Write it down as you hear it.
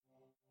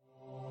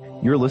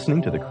You're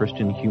listening to the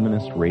Christian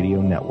Humanist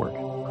Radio Network,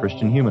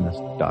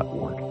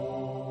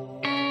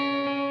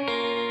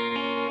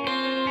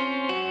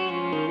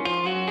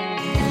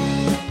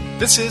 christianhumanist.org.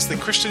 This is the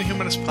Christian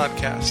Humanist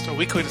Podcast, a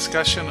weekly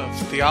discussion of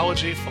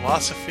theology,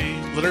 philosophy,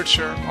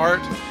 literature,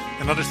 art,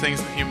 and other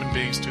things that human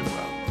beings do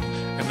well.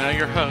 And now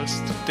your hosts,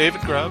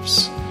 David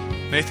Grubbs,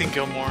 Nathan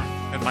Gilmour,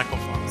 and Michael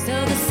Farmer.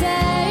 So the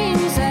same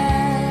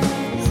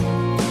says,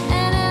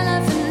 an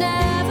elephant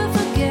never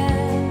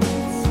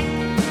forgets,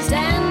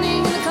 standing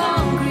in the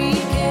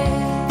concrete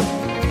gate,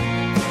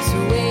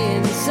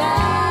 swaying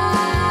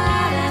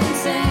sad and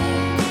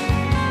insane.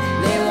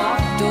 They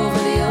walked over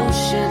the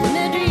ocean, in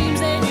their dreams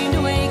they dreamed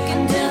awake,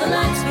 until the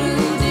lights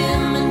grew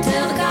dim,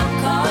 until the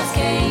cop cars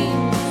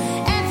came.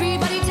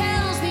 Everybody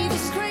tells me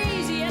this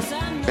crazy, yes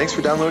I know. Thanks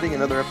for downloading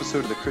another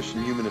episode of the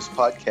Christian Humanist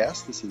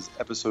Podcast. This is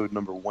episode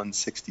number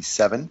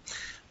 167.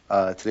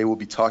 Today we'll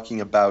be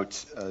talking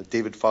about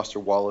David Foster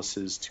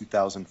Wallace's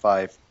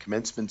 2005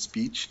 commencement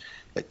speech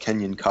at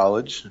Kenyon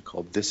College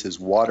called This is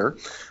Water.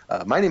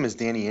 My name is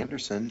Danny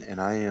Anderson, and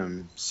I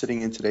am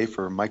sitting in today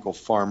for Michael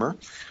Farmer,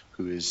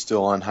 who is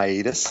still on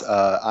hiatus.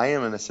 I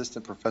am an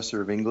assistant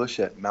professor of English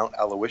at Mount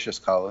Aloysius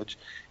College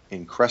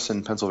in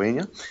Cresson,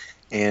 Pennsylvania.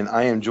 And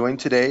I am joined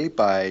today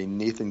by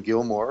Nathan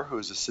Gilmour, who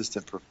is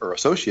associate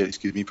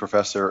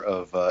professor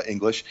of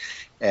English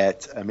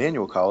at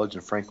Emmanuel College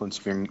in Franklin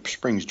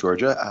Springs,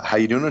 Georgia. How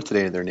you doing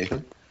today there,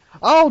 Nathan?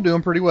 Oh,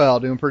 doing pretty well.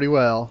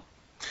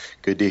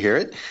 Good to hear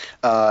it.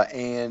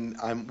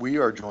 We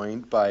are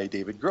joined by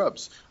David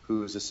Grubbs,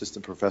 who is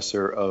assistant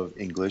professor of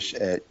English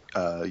at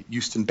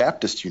Houston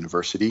Baptist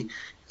University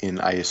in,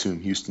 I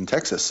assume, Houston,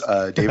 Texas.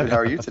 David, how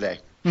are you today?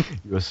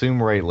 You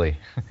assume rightly.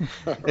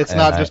 It's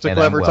not just a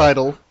clever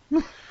title.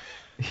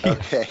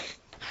 Okay.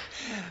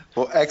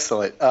 Well,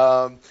 excellent.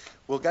 Well,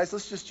 guys,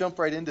 let's just jump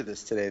right into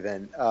this today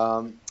then.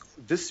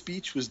 This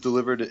speech was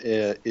delivered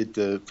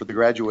for the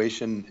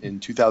graduation in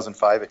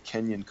 2005 at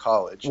Kenyon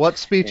College. What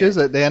speech is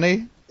it,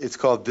 Danny? It's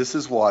called This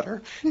is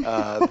Water,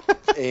 and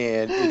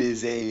it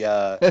is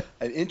an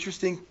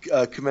interesting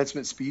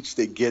commencement speech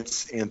that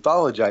gets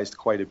anthologized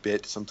quite a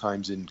bit,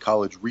 sometimes in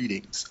college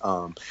readings,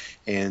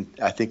 and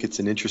I think it's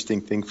an interesting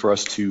thing for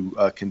us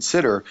to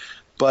consider,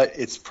 but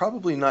it's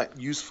probably not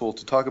useful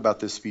to talk about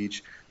this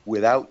speech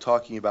without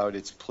talking about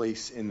its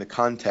place in the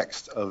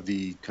context of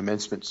the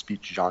commencement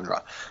speech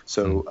genre.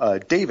 So,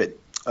 David,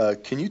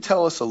 can you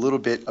tell us a little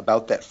bit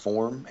about that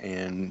form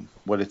and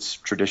what it's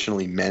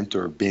traditionally meant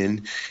or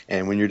been?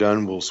 And when you're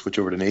done, we'll switch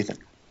over to Nathan.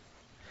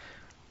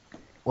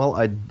 Well,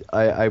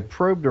 I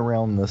probed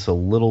around this a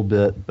little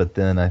bit, but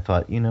then I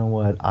thought, you know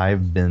what?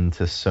 I've been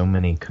to so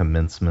many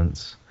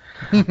commencements.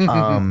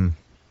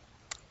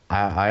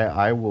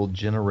 I will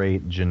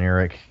generate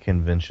generic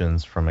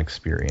conventions from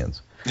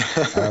experience.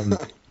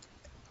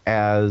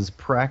 As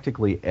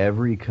practically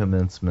every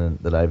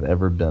commencement that I've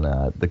ever been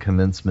at, the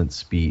commencement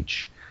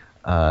speech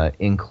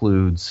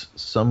includes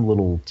some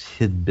little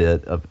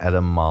tidbit of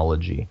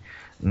etymology,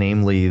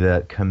 namely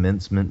that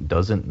commencement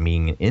doesn't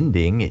mean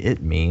ending,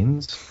 it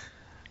means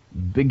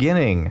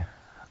beginning,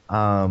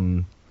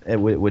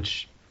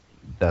 which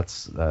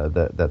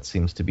that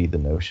seems to be the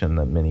notion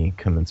that many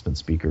commencement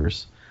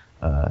speakers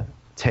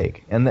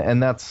take,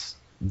 and that's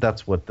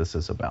what this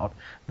is about.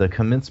 The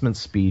commencement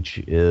speech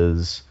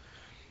is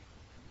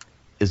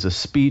a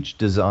speech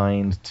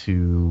designed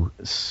to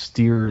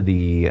steer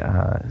the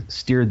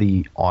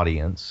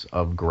audience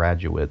of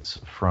graduates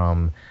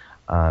from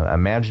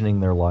imagining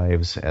their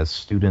lives as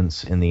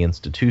students in the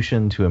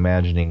institution to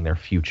imagining their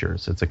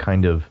futures. It's a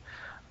kind of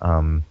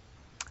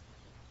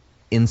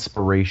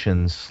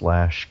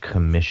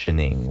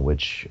inspiration/commissioning,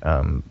 which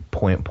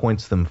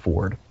points them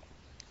forward.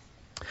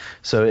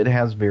 So it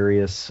has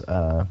various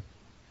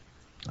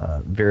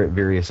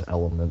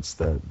elements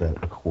that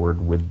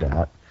accord with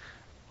that.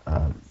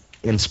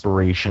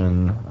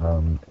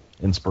 Inspirational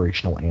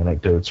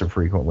anecdotes are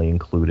frequently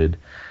included.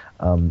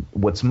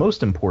 What's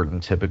most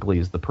important typically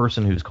is the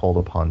person who's called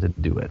upon to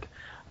do it.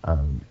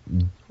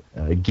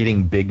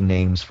 Getting big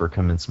names for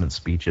commencement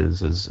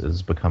speeches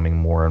is becoming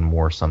more and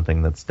more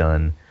something that's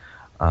done.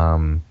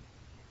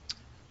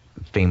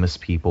 Famous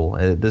people.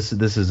 This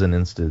is an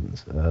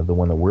instance. The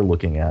one that we're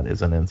looking at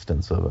is an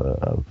instance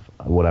of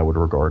what I would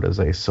regard as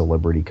a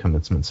celebrity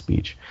commencement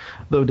speech.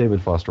 Though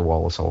David Foster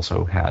Wallace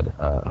also had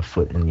a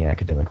foot in the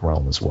academic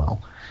realm as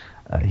well.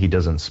 He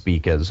doesn't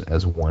speak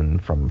as one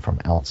from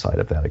outside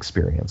of that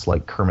experience,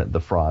 like Kermit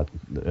the Frog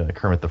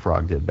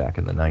did back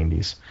in the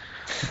 90s.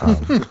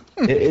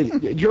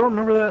 Do you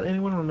remember that?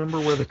 Anyone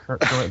remember where the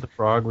Kermit the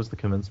Frog was the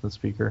commencement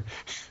speaker?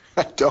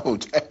 I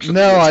don't. Actually,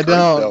 no, I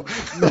don't.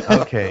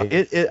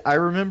 Okay, I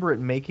remember it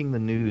making the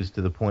news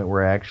to the point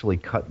where I actually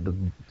cut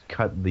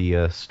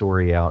the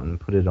story out and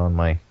put it on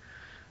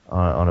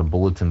a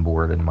bulletin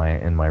board in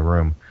my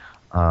room.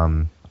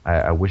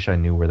 I wish I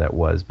knew where that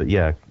was, but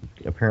yeah,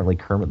 apparently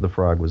Kermit the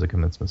Frog was a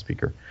commencement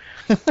speaker.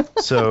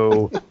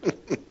 So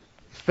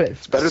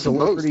it's better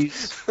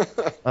celebrities,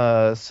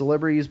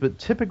 celebrities, but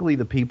typically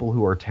the people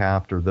who are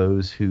tapped are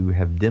those who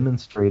have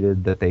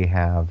demonstrated that they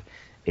have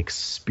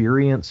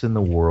experience in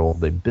the world.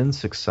 They've been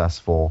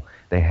successful.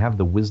 They have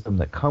the wisdom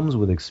that comes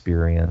with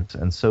experience,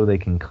 and so they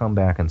can come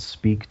back and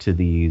speak to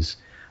these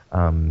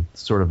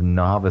sort of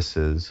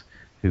novices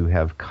who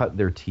have cut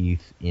their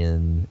teeth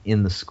in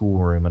the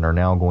schoolroom and are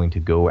now going to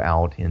go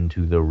out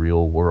into the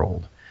real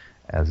world,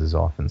 as is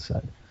often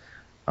said.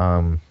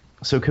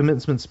 So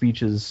commencement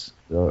speeches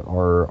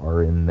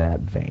are in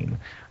that vein.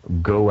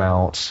 Go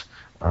out,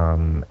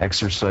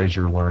 exercise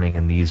your learning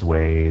in these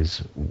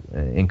ways,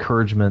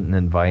 encouragement and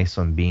advice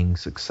on being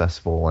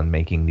successful and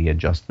making the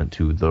adjustment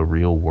to the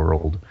real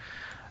world,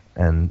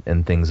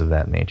 and things of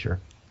that nature.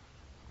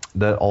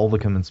 That all the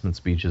commencement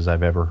speeches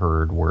I've ever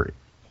heard were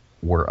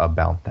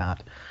about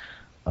that.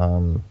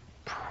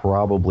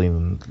 Probably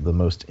the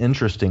most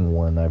interesting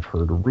one I've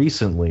heard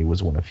recently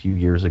was one a few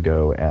years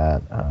ago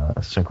at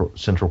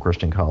Central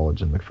Christian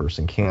College in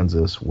McPherson,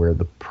 Kansas, where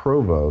the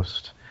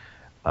provost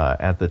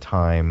at the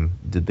time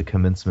did the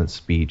commencement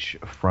speech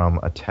from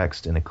a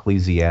text in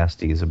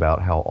Ecclesiastes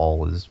about how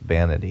all is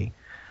vanity.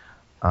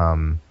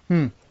 That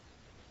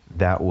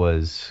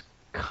was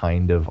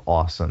kind of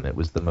awesome. It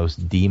was the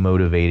most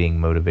demotivating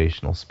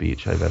motivational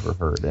speech I've ever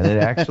heard, and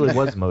it actually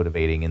was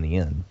motivating in the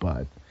end.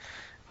 But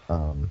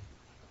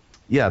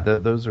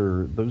those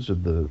are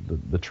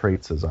the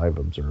traits as I've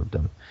observed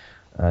them.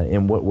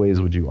 In what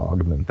ways would you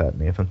augment that,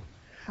 Nathan?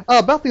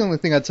 About the only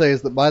thing I'd say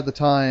is that by the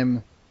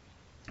time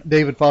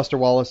David Foster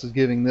Wallace is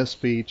giving this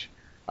speech,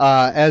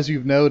 as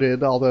you've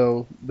noted,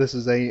 although this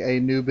is a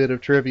new bit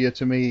of trivia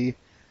to me,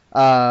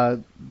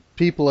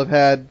 people have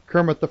had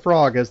Kermit the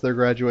Frog as their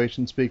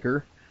graduation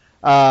speaker.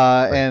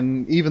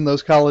 And even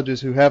those colleges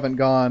who haven't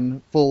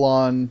gone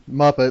full-on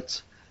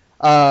Muppets,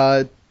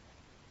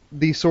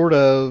 the sort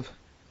of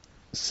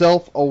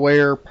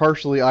self-aware,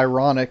 partially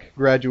ironic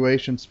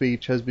graduation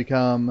speech has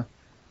become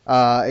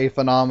a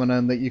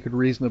phenomenon that you could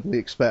reasonably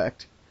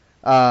expect.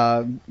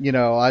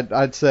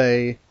 I'd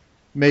say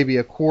maybe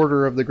a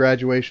quarter of the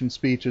graduation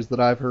speeches that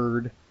I've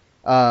heard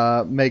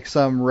make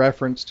some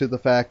reference to the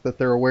fact that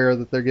they're aware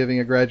that they're giving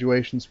a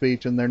graduation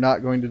speech and they're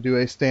not going to do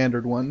a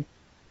standard one.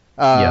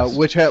 Yes.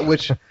 Which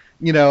again,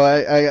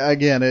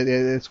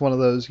 it's one of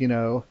those,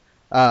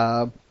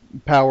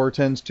 power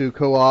tends to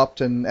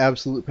co-opt, and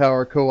absolute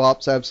power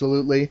co-ops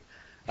absolutely.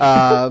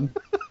 But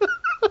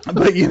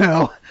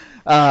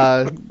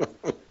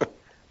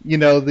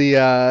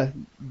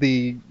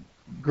the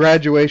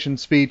graduation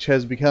speech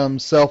has become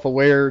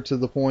self-aware to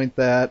the point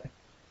that,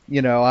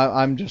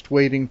 I'm just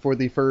waiting for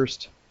the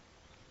first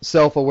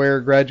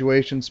self-aware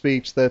graduation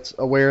speech that's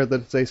aware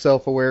that it's a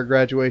self-aware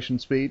graduation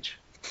speech.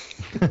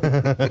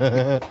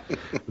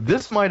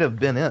 This might have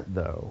been it,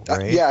 though,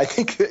 right? Yeah, I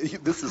think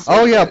this is.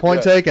 Oh yeah,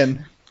 point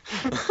taken.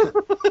 At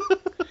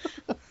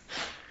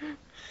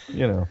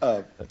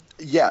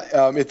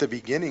the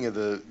beginning of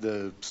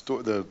the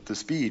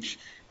speech,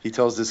 he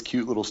tells this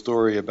cute little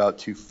story about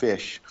two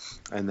fish,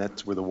 and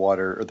that's where the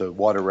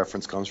water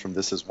reference comes from.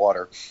 This is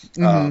water.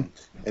 Mm-hmm.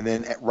 And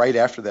then right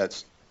after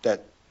that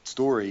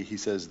story, he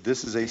says,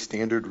 this is a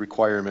standard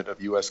requirement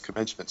of U.S.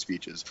 commencement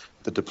speeches,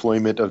 the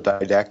deployment of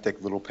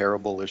didactic little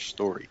parable-ish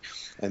story.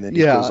 And then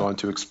he goes on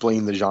to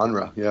explain the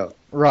genre. Yeah.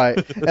 Right.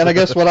 And I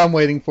guess what I'm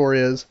waiting for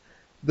is,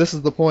 this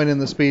is the point in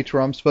the speech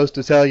where I'm supposed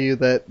to tell you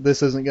that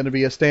this isn't going to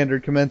be a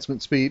standard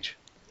commencement speech.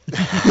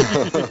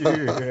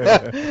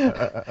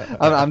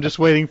 I'm just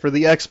waiting for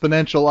the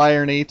exponential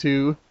irony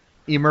to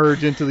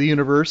emerge into the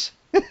universe.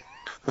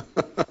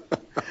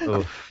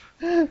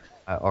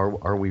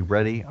 Are we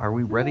ready? Are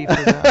we ready for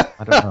that?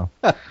 I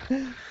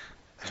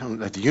don't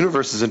know. The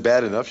universe is in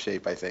bad enough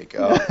shape, I think.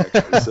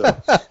 Actually,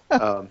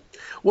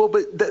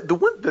 but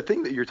the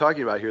thing that you're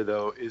talking about here,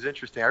 though, is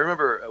interesting. I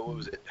remember what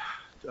was it?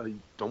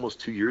 Almost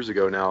 2 years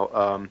ago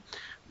now.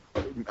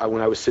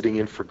 When I was sitting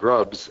in for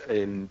Grubbs,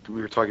 and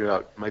we were talking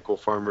about Michael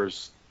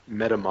Farmer's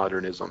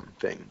metamodernism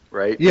thing,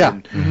 right? Yeah.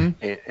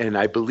 And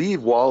I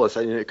believe Wallace.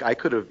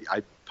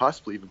 I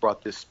possibly even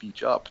brought this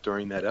speech up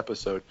during that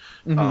episode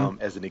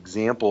as an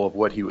example of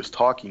what he was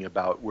talking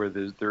about, where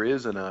there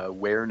is an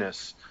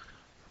awareness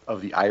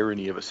of the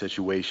irony of a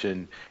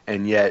situation,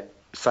 and yet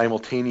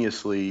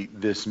simultaneously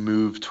this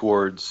move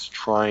towards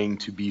trying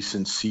to be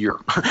sincere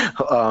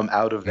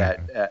out of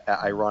that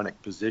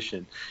ironic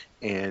position.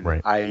 And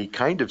I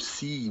kind of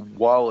see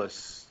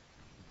Wallace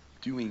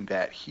doing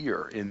that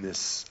here in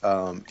this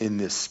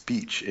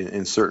speech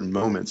in certain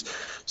moments.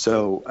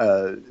 So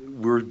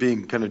we're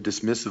being kind of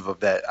dismissive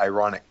of that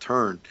ironic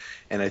turn,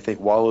 and I think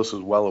Wallace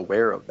was well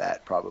aware of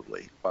that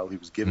probably while he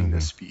was giving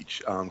this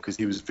speech, because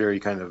he was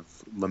very kind of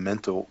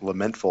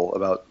lamentful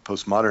about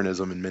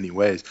postmodernism in many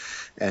ways,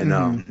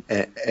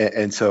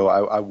 and so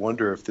I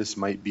wonder if this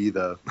might be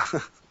the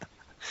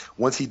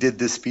once he did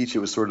this speech, it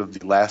was sort of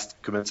the last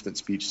commencement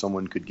speech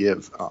someone could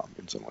give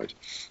in some ways.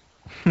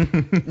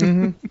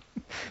 The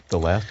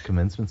last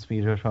commencement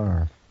speech of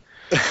honor.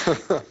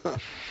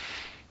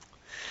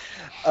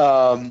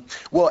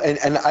 Well,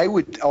 and I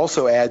would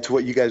also add to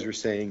what you guys were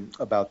saying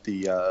about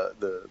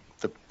the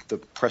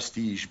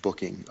prestige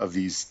booking of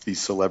these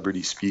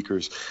celebrity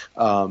speakers,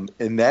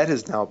 and that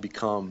has now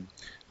become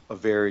a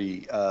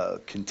very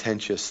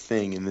contentious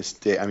thing in this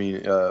day. I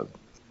mean,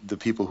 the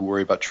people who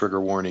worry about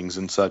trigger warnings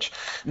and such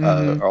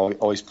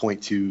always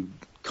point to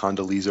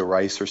Condoleezza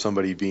Rice or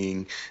somebody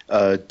being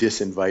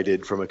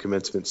disinvited from a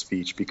commencement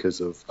speech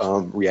because of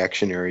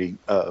reactionary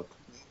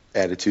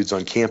attitudes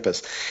on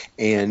campus.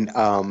 And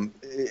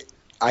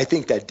I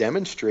think that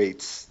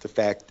demonstrates the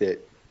fact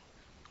that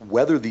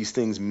whether these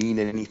things mean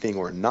anything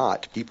or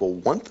not, people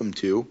want them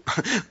to.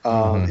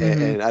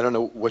 And I don't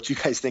know what you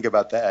guys think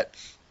about that.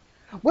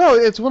 Well,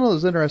 it's one of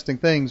those interesting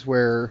things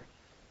where,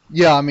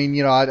 yeah, I mean,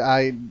 you know,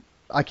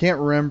 I can't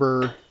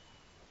remember.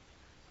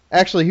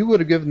 Actually, he would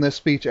have given this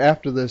speech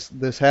after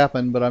this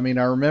happened, but I mean,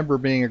 I remember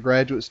being a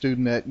graduate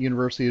student at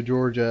University of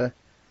Georgia,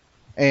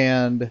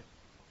 and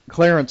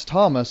Clarence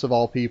Thomas, of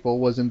all people,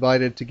 was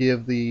invited to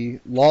give the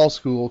law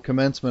school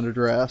commencement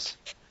address.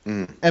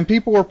 And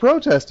people were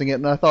protesting it,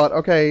 and I thought,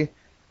 okay,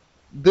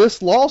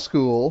 this law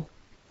school,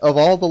 of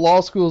all the law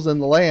schools in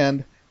the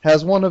land,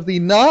 has one of the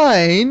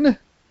 9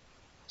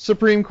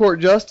 Supreme Court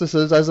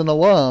justices as an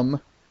alum.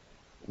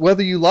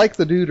 Whether you like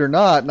the dude or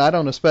not, and I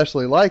don't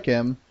especially like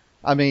him,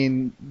 I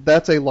mean,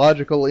 that's a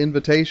logical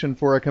invitation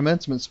for a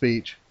commencement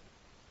speech.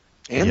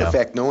 And the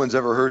fact no one's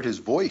ever heard his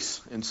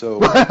voice, and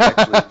so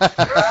actually,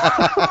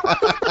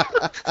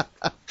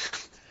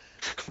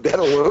 that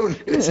alone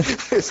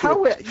is how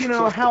would you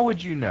know? How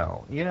would you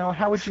know?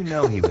 How would you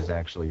know he was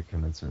actually a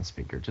commencement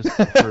speaker? Just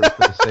for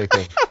the sake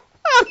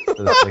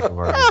of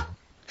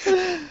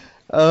argument.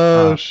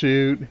 Oh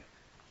shoot!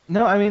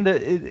 No, I mean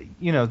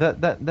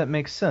that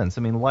makes sense.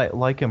 I mean,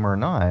 like him or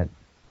not,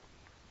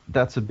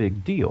 that's a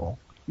big deal.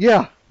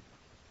 Yeah.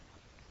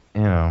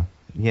 Yeah.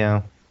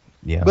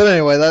 But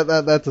anyway,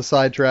 that's a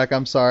sidetrack.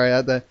 I'm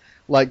sorry.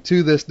 Like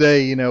to this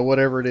day,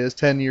 whatever it is,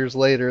 10 years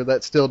later,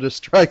 that still just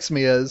strikes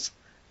me as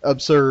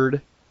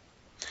absurd.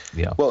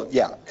 Yeah. Well,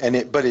 yeah,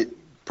 but it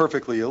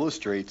perfectly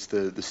illustrates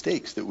the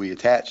stakes that we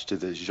attach to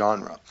this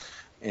genre.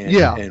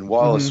 And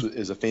Wallace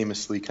is a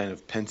famously kind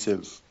of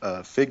pensive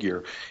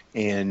figure,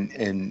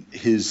 and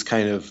his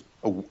kind of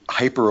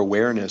hyper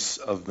awareness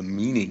of the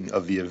meaning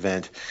of the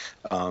event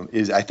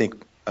is, I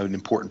think, an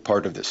important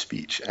part of this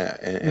speech,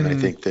 and I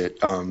think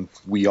that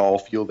we all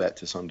feel that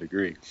to some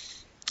degree.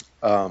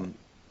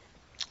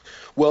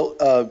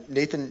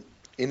 Nathan,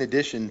 in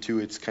addition to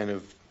its kind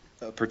of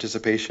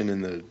participation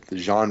in the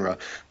genre,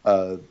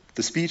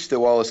 the speech that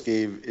Wallace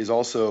gave is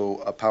also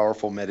a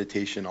powerful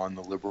meditation on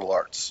the liberal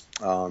arts.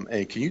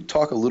 And can you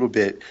talk a little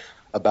bit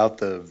about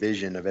the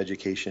vision of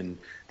education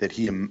that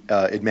he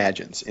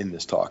imagines in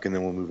this talk, and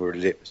then we'll move over to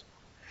Davis.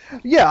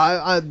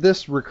 Yeah,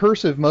 this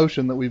recursive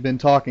motion that we've been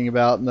talking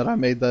about and that I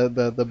made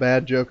the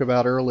bad joke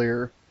about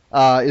earlier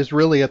is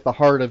really at the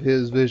heart of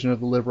his vision of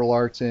the liberal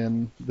arts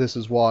in This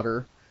Is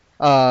Water.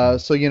 So,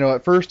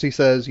 at first he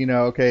says,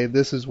 okay,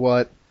 this is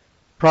what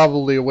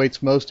probably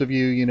awaits most of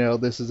you.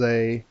 This is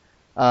a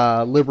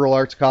liberal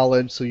arts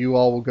college, so you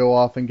all will go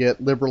off and get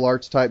liberal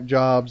arts type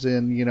jobs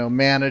in,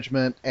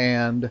 management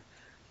and,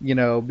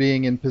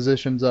 being in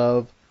positions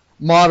of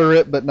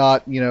moderate but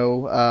not,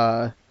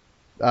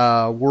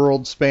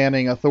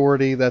 world-spanning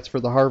authority. That's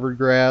for the Harvard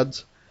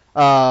grads.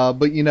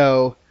 But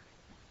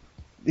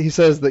he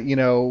says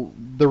that,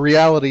 the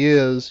reality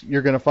is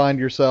you're going to find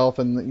yourself,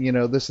 and,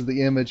 this is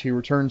the image he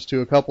returns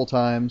to a couple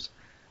times,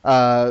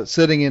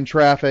 sitting in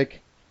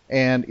traffic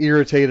and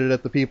irritated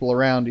at the people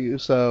around you.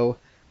 So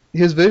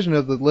his vision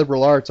of the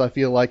liberal arts, I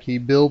feel like he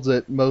builds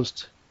it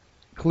most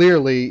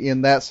clearly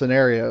in that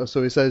scenario.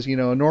 So he says, a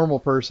normal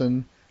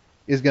person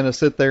is going to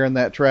sit there in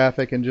that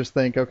traffic and just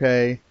think,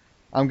 okay,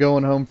 I'm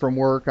going home from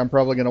work, I'm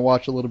probably going to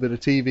watch a little bit of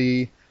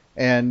TV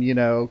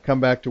and, come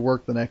back to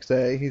work the next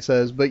day. He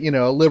says, but,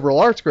 a liberal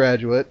arts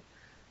graduate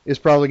is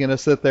probably going to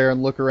sit there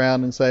and look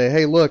around and say,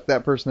 hey, look,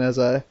 that person has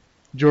a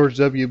George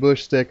W.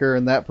 Bush sticker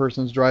and that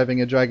person's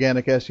driving a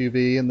gigantic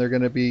SUV, and they're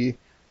going to be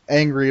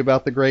angry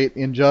about the great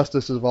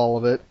injustices of all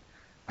of it.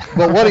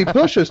 But what he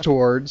pushes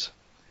towards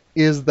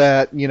is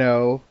that,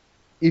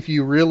 if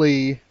you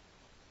really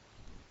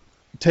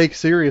take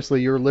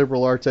seriously your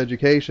liberal arts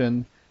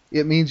education,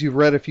 it means you've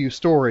read a few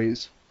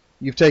stories,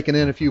 you've taken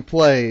in a few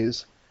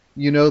plays,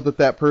 you know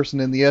that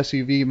person in the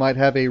SUV might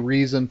have a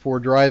reason for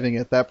driving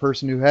it. That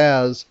person who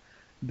has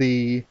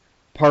the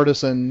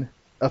partisan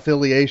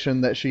affiliation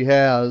that she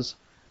has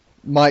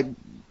might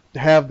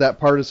have that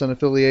partisan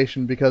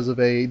affiliation because of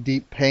a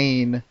deep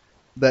pain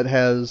that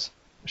has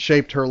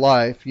shaped her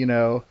life,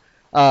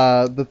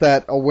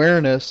 that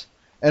awareness,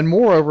 and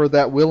moreover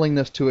that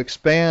willingness to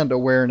expand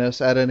awareness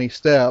at any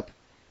step,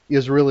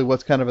 is really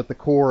what's kind of at the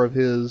core of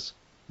his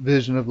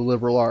vision of the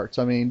liberal arts.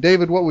 I mean,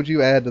 David, what would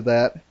you add to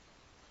that?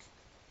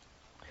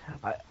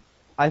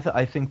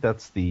 I think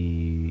that's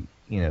the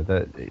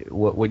that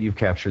what you've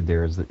captured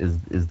there is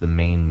the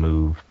main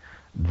move.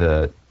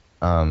 That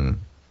the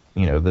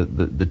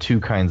two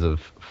kinds of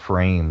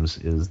frames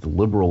is the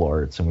liberal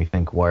arts, and we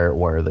think why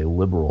are they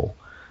liberal?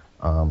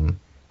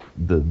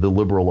 The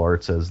liberal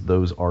arts as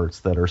those arts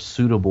that are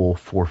suitable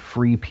for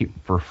free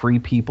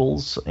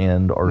peoples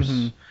and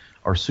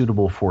are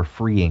suitable for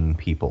freeing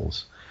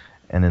peoples.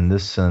 And in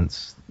this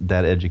sense,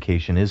 that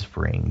education is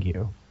freeing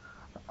you.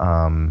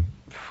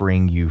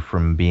 freeing you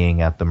from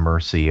being at the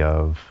mercy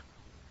of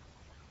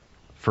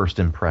first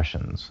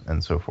impressions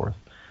and so forth.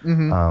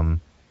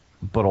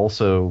 But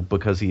also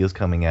because he is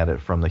coming at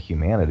it from the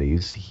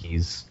humanities,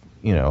 he's,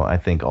 I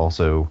think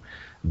also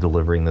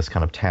delivering this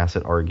kind of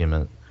tacit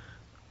argument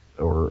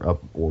or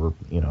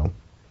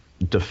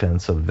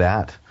defense of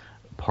that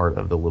part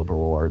of the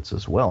liberal arts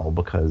as well,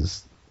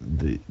 because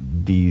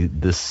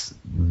this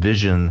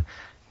vision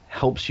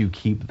helps you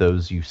keep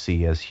those you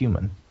see as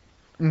human.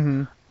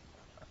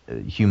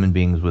 Human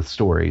beings with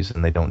stories,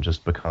 and they don't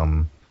just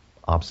become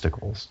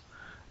obstacles,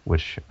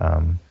 which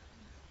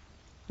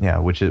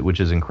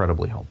is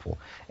incredibly helpful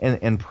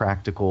and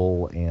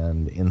practical,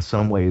 and in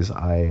some ways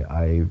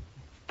I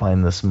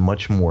find this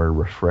much more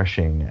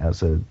refreshing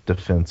as a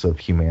defense of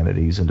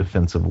humanities and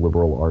defense of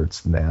liberal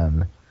arts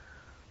than,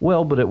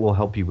 but it will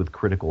help you with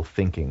critical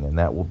thinking, and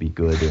that will be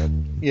good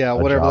in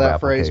whatever job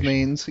that phrase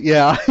means.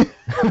 Yeah.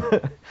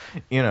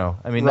 Not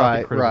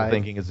that critical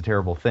thinking is a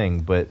terrible thing,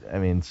 but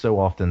so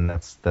often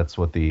that's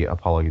what the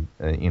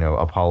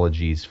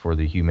apologies for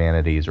the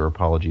humanities or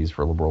apologies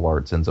for liberal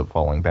arts ends up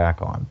falling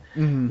back on.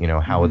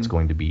 How it's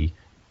going to be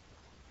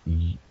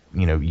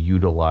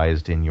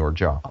utilized in your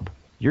job.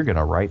 You're going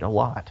to write a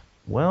lot.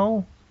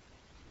 Well,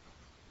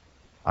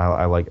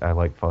 I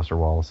like Foster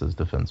Wallace's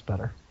defense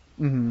better.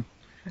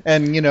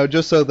 And,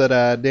 just so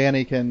that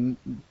Danny can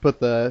put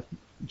the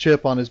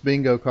chip on his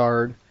bingo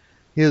card,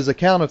 his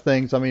account of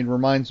things,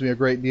 reminds me a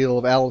great deal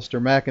of Alistair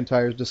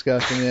McIntyre's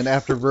discussion in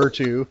After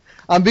Virtue.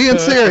 I'm being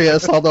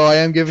serious, although I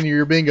am giving you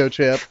your bingo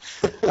chip.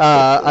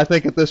 I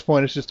think at this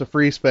point it's just a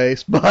free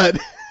space, but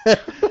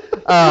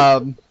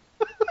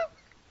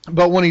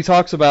when he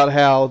talks about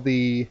how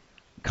the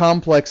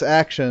complex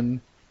action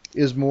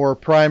is more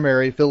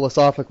primary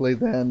philosophically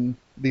than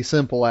the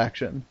simple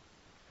action.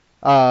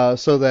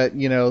 So that,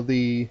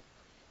 the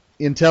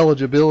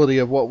intelligibility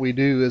of what we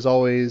do is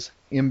always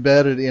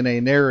embedded in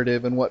a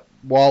narrative, and what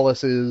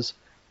Wallace is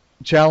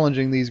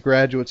challenging these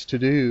graduates to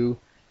do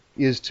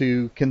is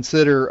to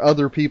consider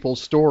other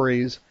people's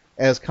stories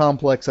as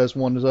complex as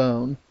one's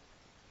own.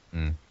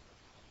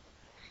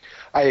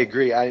 I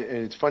agree. And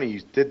it's funny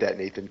you did that,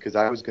 Nathan, because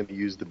I was going to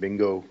use the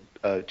bingo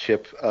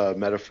chip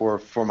metaphor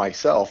for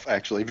myself,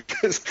 actually,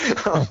 because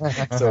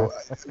so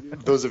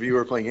those of you who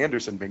are playing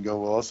Anderson bingo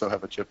will also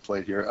have a chip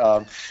played here,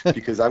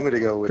 because I'm going to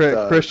go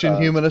with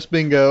Christian humanist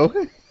bingo.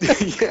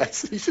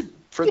 Yes, you should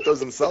print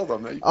those and sell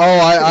them.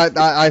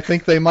 I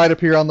think they might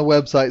appear on the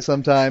website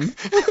sometime.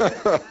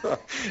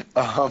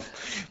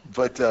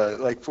 But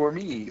for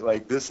me,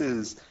 this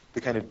is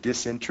the kind of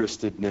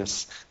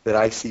disinterestedness that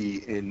I see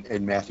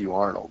in Matthew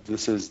Arnold.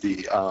 This is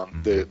the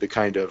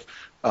kind of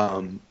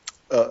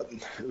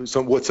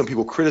what some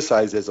people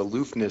criticize as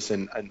aloofness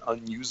and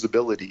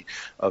unusability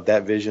of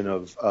that vision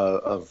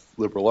of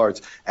liberal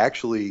arts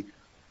actually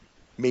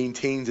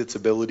maintains its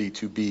ability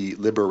to be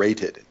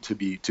liberated, to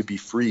be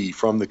free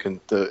from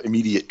the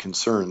immediate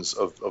concerns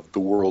of the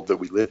world that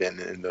we live in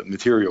and the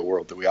material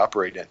world that we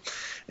operate in.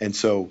 And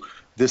so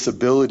this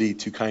ability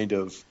to kind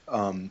of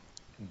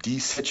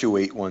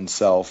desituate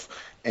oneself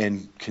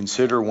and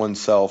consider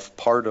oneself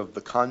part of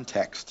the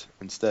context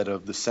instead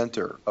of the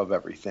center of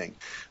everything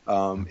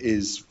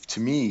is, to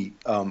me,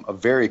 a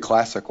very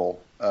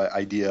classical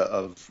idea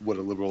of what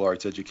a liberal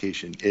arts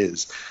education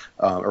is,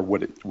 or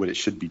what it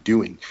should be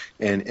doing.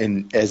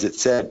 And as it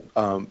said,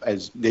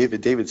 as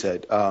David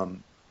said,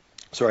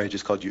 sorry, I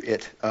just called you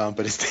it,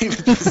 but as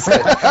David just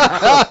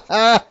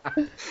said,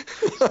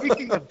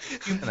 speaking of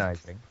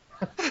humanizing,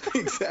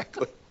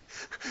 exactly.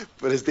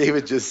 But as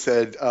David just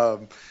said,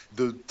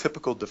 the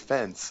typical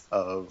defense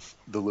of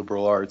the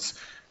liberal arts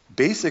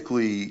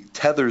basically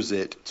tethers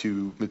it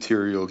to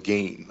material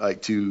gain,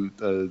 like to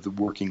the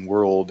working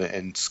world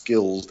and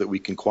skills that we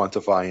can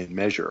quantify and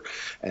measure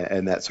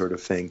and that sort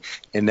of thing.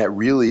 And that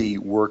really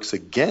works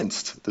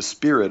against the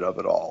spirit of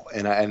it all.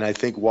 And I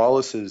think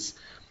Wallace's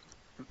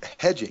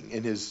hedging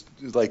in his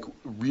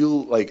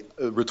real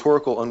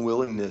rhetorical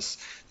unwillingness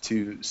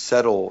to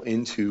settle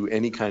into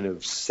any kind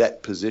of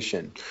set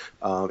position,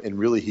 and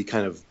really he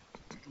kind of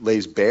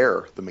lays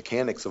bare the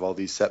mechanics of all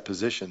these set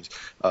positions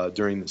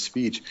during the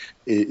speech,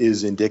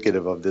 is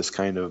indicative of this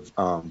kind of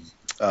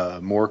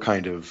more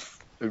kind of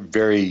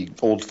very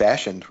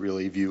old-fashioned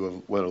really view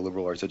of what a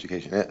liberal arts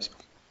education is.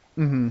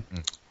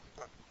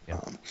 Yeah.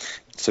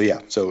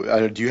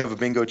 So do you have a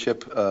bingo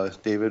chip,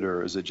 David,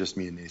 or is it just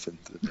me and Nathan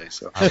today?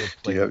 So I will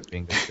play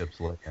bingo chips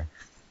later.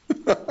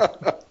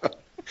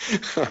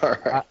 All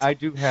right. I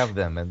do have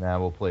them, and I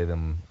will play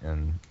them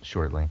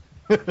shortly.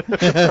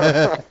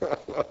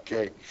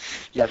 Okay.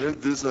 Yeah,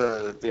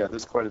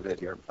 there's quite a bit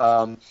here.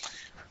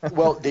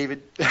 Well,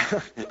 David,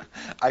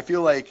 I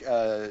feel like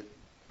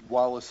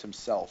Wallace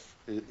himself,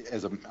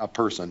 as a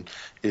person,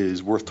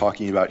 is worth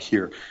talking about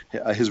here.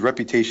 His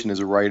reputation as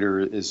a writer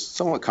is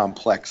somewhat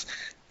complex,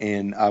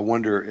 and I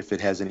wonder if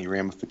it has any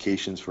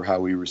ramifications for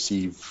how we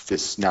receive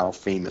this now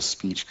famous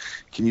speech.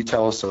 Can you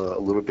tell us a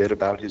little bit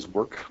about his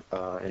work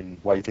and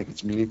why you think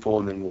it's meaningful,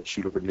 and then we'll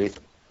shoot over to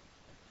Nathan.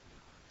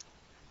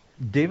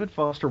 David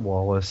Foster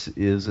Wallace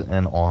is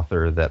an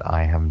author that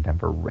I have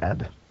never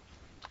read.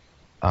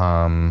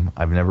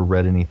 I've never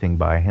read anything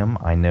by him.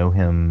 I know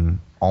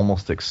him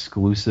almost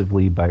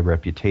exclusively by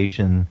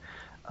reputation,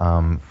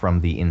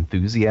 from the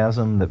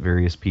enthusiasm that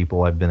various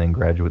people I've been in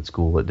graduate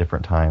school at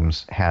different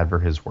times had for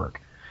his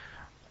work.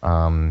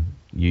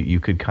 You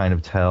could kind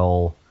of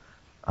tell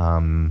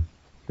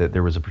that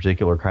there was a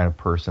particular kind of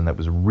person that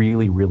was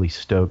really, really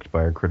stoked by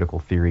our critical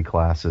theory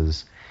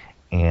classes,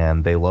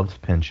 and they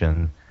loved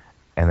Pynchon,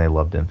 and they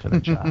loved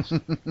Infinite Jest.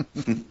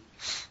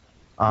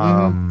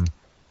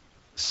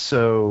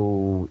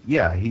 So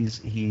yeah,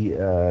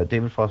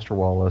 David Foster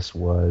Wallace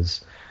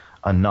was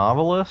a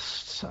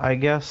novelist, I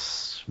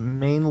guess,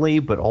 mainly,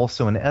 but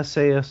also an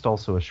essayist,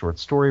 also a short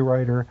story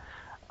writer.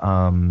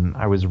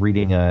 I was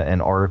reading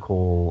an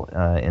article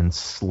in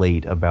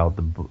Slate about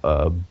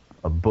a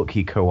book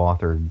he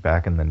co-authored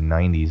back in the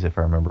 90s, if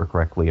I remember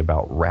correctly,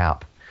 about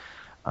rap.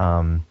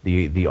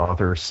 The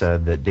author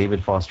said that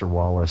David Foster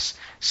Wallace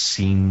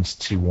seems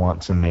to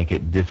want to make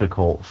it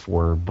difficult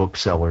for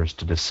booksellers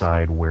to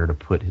decide where to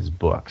put his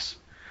books,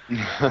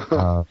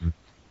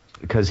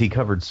 because he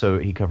covered so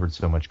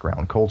much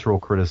ground: cultural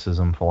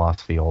criticism,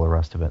 philosophy, all the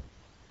rest of it.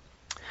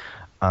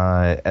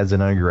 As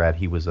an undergrad,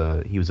 he was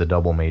a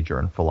double major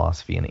in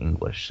philosophy and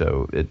English,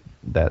 so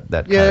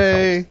that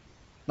Yay!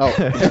 kind of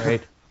helps. Oh,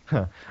 right.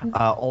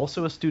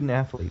 Also a student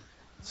athlete,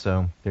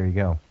 so there you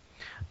go.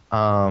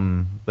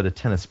 But a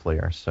tennis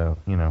player, so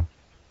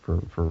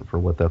for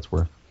what that's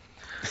worth.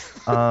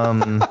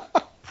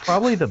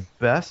 Probably the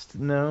best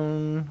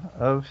known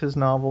of his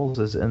novels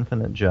is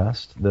Infinite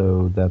Jest,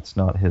 though that's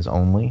not his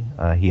only.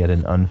 He had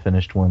an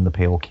unfinished one, The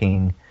Pale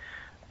King,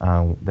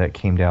 that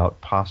came out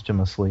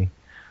posthumously.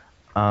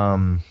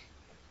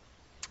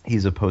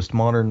 He's a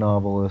postmodern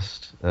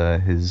novelist.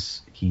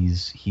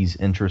 He's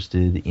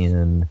interested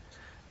in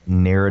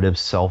narrative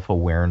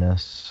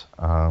self-awareness.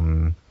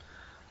 A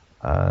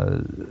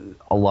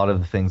lot of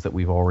the things that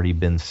we've already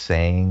been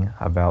saying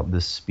about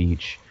this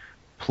speech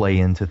play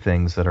into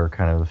things that are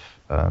kind of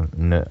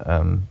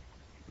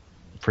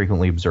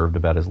frequently observed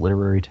about his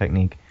literary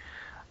technique.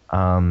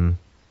 One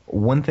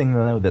thing,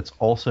 though, that's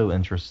also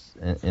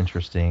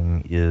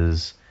interesting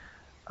is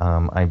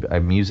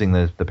I'm using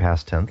the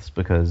past tense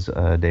because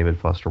David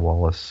Foster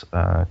Wallace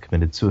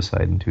committed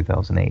suicide in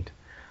 2008.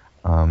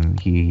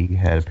 He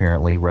had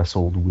apparently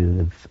wrestled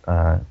with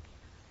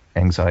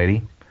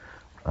anxiety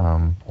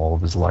all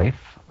of his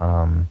life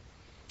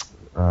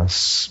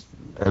as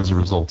a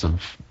result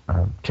of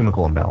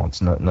chemical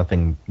imbalance.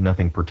 Nothing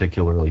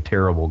particularly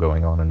terrible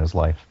going on in his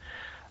life,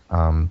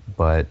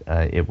 but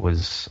it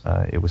was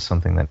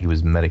something that he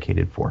was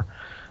medicated for,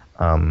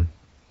 and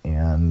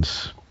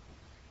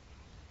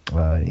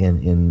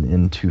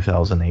in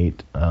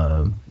 2008,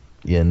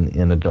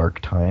 in a dark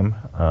time,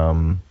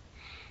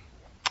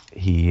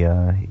 he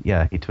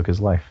took his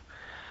life,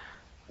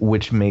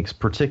 which makes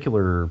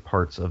particular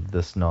parts of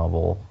this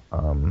novel,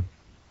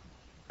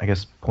 I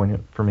guess,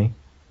 poignant for me,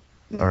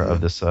 or of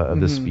this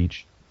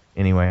speech,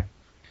 anyway.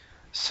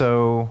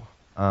 So,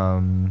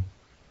 knowing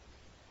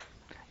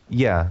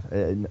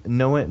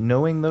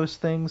those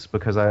things,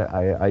 because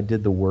I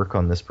did the work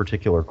on this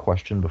particular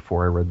question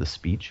before I read the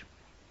speech,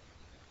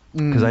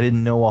 because I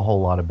didn't know a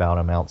whole lot about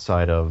him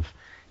outside of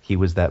he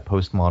was that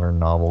postmodern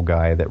novel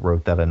guy that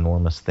wrote that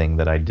enormous thing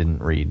that I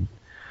didn't read.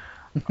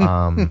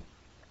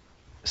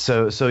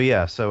 So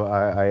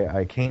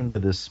I came to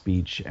this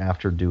speech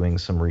after doing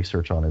some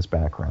research on his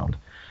background.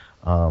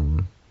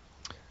 The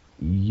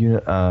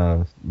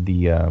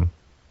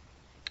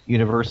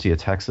University of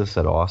Texas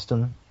at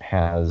Austin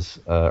has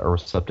a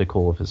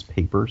receptacle of his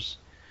papers,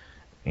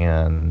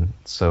 and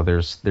so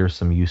there's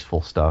some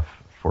useful stuff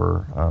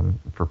for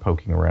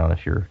poking around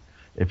if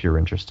you're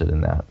interested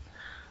in that.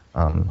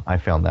 I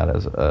found that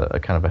as a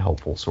kind of a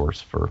helpful source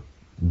for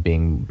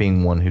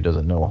being one who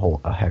doesn't know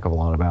a heck of a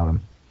lot about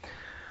him.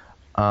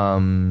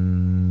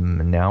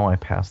 Now I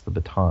pass the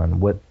baton.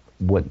 What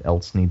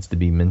else needs to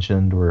be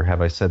mentioned, or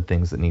have I said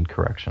things that need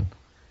correction?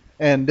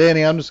 And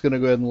Danny, I'm just going to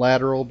go ahead and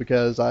lateral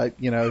because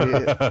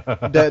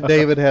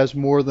David has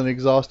more than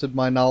exhausted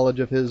my knowledge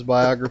of his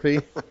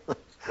biography.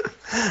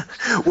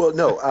 Well,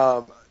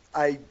 no,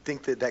 I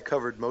think that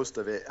covered most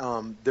of it.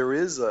 There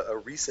is a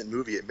recent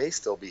movie, it may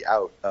still be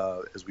out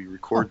as we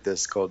record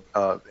this, called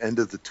End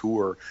of the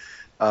Tour,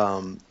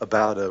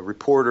 about a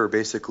reporter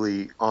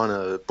basically on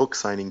a book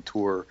signing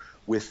tour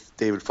with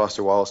David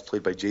Foster Wallace,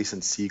 played by Jason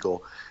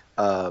Segel,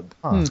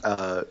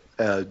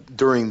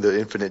 during the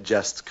Infinite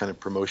Jest kind of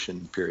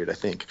promotion period, I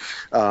think.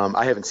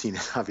 I haven't seen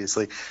it,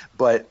 obviously,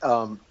 but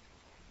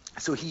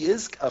so he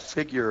is a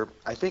figure,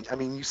 I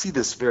mean, you see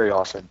this very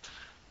often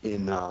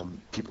in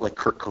people like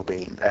Kurt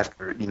Cobain.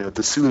 After,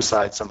 the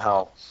suicide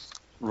somehow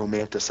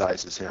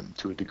romanticizes him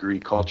to a degree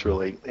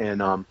culturally,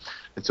 and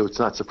so it's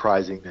not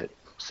surprising that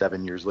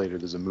 7 years later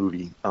there's a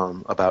movie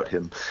about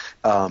him.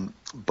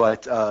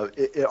 But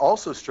it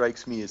also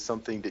strikes me as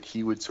something that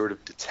he would sort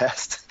of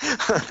detest,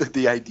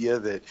 the idea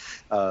that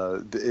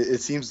it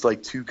seems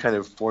like too kind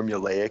of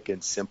formulaic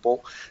and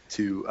simple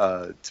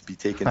to be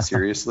taken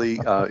seriously.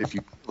 If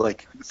you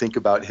think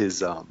about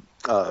his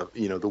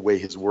the way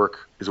his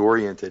work is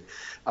oriented.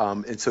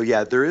 And so,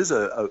 yeah, there is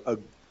a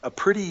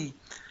pretty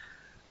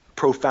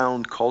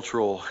profound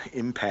cultural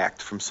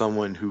impact from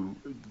someone who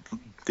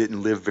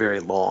didn't live very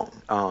long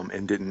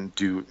and didn't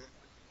do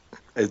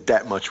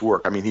that much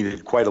work. I mean, he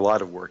did quite a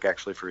lot of work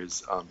actually for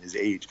his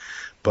age,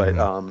 but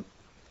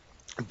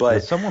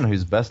As someone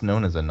who's best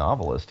known as a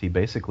novelist, he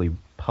basically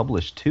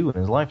published 2 in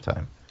his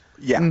lifetime.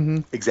 Yeah,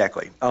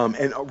 exactly.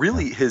 And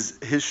really, his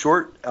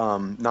short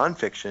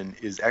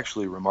nonfiction is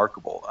actually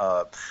remarkable.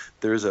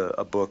 There's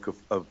a book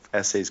of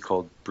essays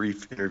called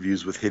 "Brief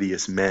Interviews with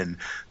Hideous Men"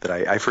 that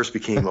I first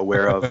became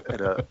aware of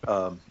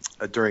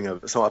at during a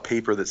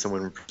paper that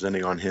someone was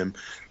presenting on him,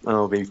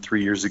 maybe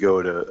 3 years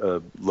ago at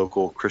a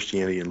local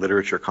Christianity and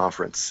literature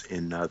conference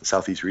in the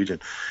Southeast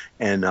region,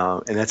 and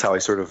that's how I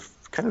sort of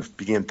kind of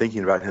began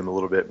thinking about him a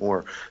little bit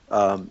more.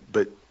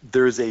 But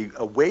there's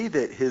a way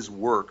that his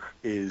work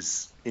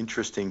is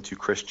interesting to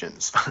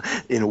Christians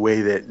in a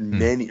way that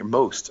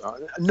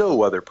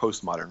no other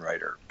postmodern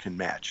writer can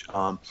match.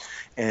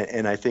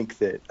 And I think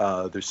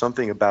that there's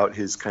something about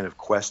his kind of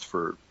quest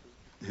for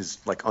his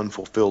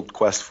unfulfilled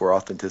quest for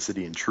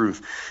authenticity and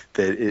truth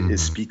that it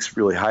speaks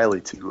really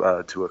highly to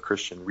a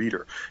Christian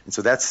reader. And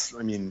so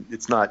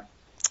it's not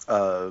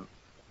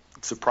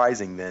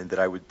surprising then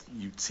that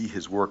you'd see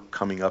his work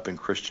coming up in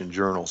Christian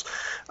journals.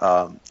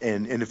 And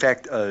in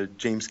fact,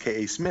 James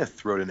K.A.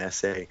 Smith wrote an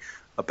essay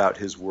about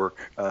his work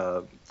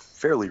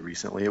fairly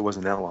recently, it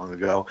wasn't that long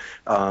ago,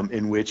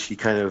 in which he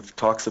kind of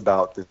talks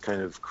about the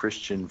kind of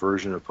Christian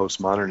version of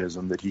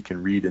postmodernism that he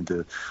can read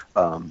into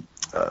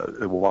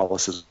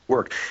Wallace's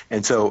work.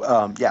 And so,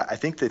 I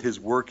think that his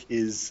work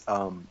is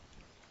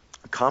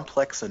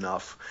complex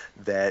enough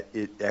that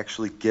it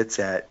actually gets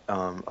at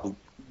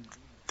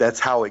that's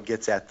how it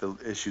gets at the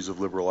issues of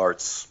liberal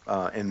arts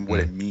and what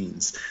it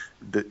means.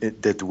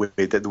 That's the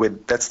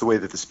way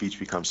that the speech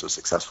becomes so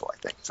successful, I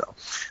think. So,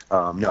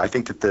 I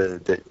think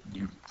that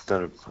you've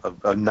done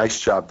a nice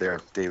job there,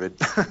 David,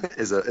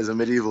 as a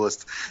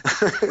medievalist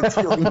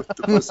dealing with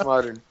the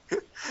postmodern.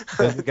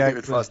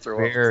 David Foster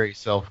Wallace. Very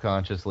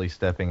self-consciously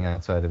stepping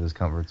outside of his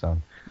comfort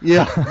zone.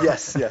 Yeah.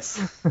 Yes.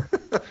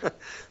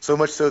 So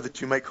much so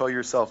that you might call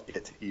yourself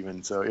it,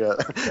 even. So, yeah.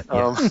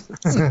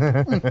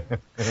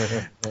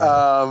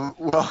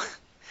 Well,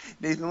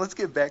 Nathan, let's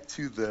get back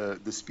to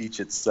the speech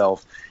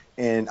itself.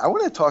 And I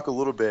want to talk a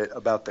little bit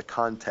about the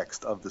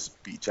context of the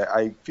speech.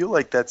 I feel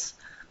like that's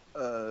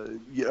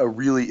a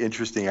really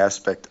interesting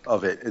aspect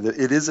of it.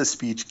 It is a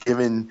speech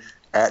given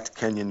at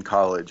Kenyon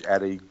College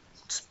at a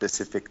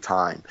specific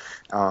time,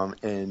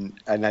 and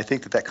I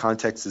think that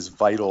context is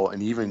vital,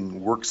 and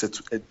even works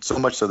so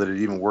much so that it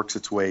even works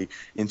its way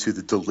into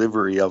the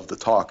delivery of the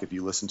talk. If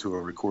you listen to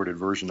a recorded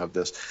version of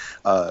this,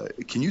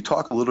 can you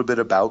talk a little bit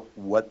about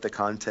what the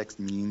context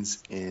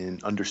means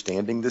in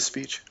understanding this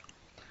speech?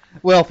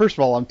 Well, first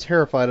of all, I'm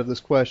terrified of this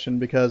question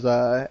because,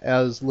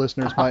 as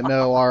listeners might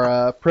know,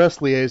 our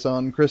press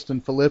liaison, Kristen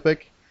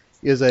Filippic,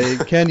 is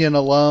a Kenyon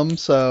alum,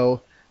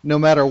 so no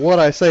matter what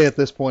I say at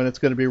this point, it's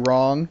going to be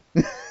wrong.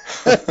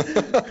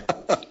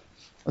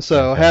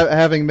 So,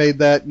 having made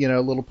that,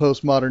 little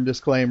postmodern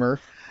disclaimer,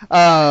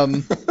 I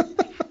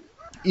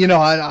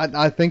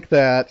think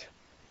that...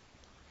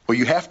 Well,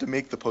 you have to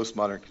make the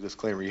postmodern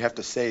disclaimer. You have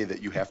to say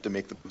that you have to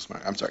make the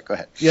postmodern. I'm sorry, go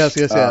ahead. Yes.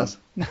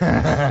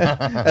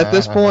 At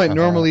this point,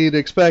 normally you'd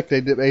expect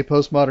a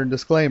postmodern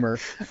disclaimer.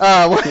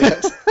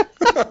 Yes.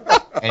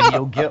 And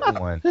you'll get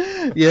one.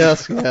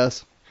 Yes.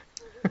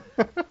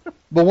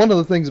 But one of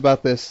the things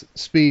about this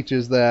speech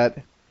is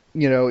that,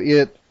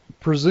 it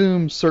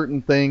presumes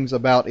certain things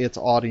about its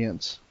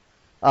audience.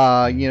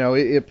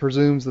 It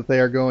presumes that they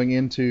are going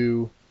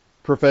into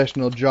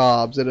professional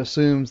jobs. It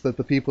assumes that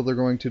the people they're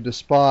going to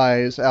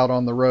despise out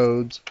on the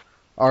roads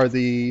are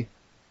the,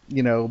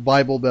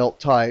 Bible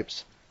Belt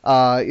types.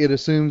 It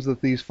assumes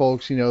that these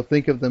folks,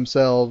 think of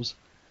themselves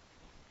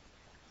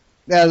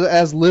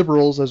as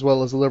liberals as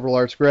well as liberal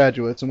arts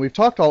graduates. And we've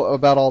talked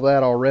about all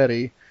that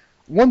already.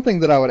 One thing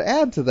that I would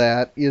add to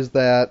that is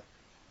that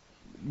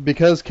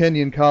because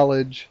Kenyon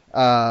College,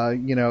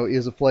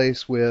 is a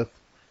place with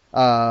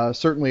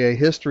certainly a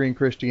history in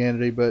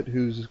Christianity, but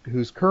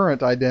whose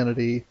current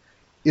identity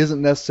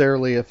isn't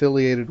necessarily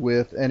affiliated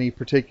with any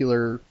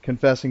particular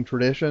confessing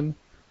tradition.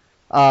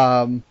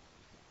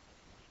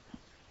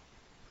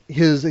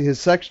 His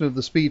section of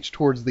the speech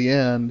towards the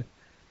end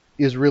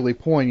is really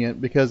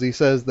poignant because he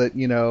says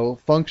that,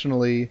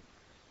 functionally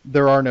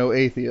there are no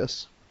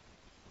atheists.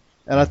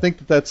 And I think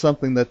that that's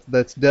something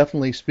that's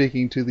definitely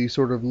speaking to the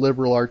sort of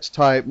liberal arts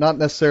type, not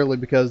necessarily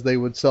because they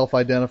would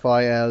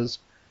self-identify as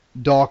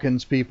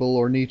Dawkins people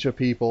or Nietzsche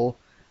people,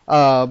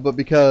 but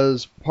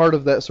because part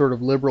of that sort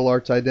of liberal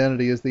arts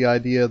identity is the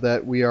idea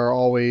that we are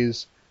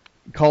always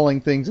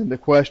calling things into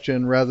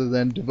question rather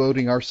than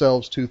devoting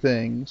ourselves to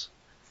things.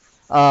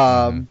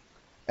 And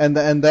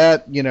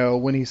that,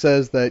 when he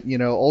says that,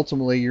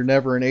 ultimately you're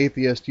never an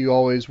atheist, you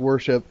always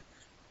worship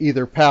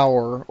either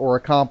power or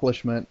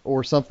accomplishment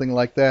or something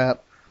like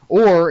that.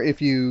 Or if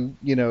you,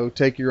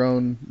 take your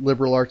own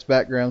liberal arts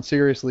background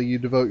seriously, you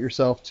devote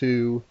yourself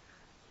to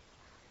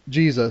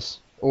Jesus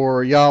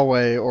or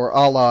Yahweh or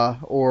Allah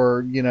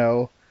or,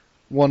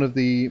 one of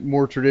the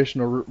more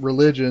traditional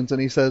religions.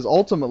 And he says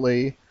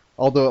ultimately,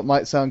 although it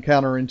might sound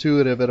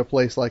counterintuitive at a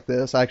place like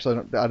this,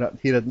 actually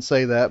he doesn't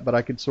say that, but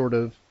I could sort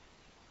of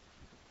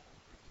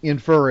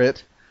infer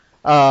it.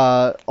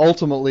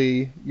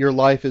 Ultimately, your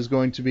life is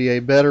going to be a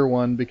better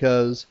one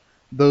because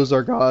those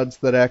are gods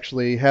that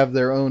actually have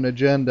their own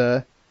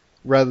agenda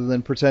rather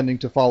than pretending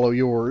to follow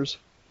yours.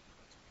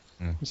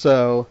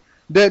 So,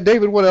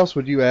 David, what else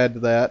would you add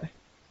to that?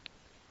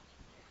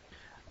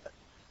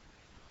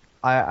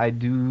 I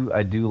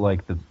do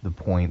like the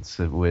points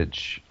at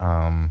which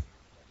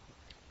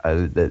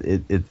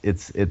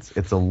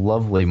it's a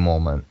lovely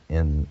moment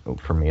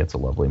for me. It's a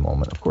lovely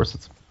moment. Of course,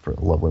 it's a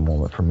lovely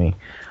moment for me.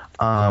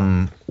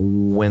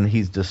 When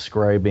he's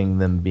describing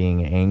them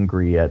being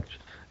angry at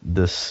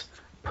this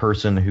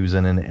person who's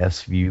in an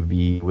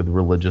SUV with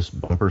religious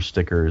bumper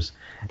stickers,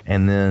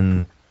 and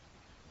then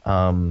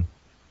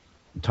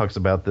talks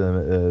about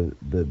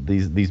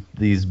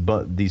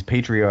these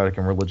patriotic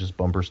and religious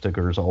bumper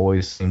stickers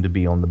always seem to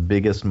be on the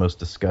biggest, most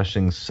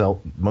disgustingly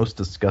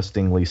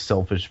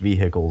selfish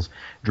vehicles,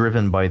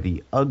 driven by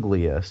the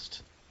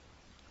ugliest.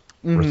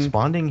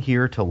 Responding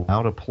here to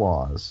loud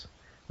applause.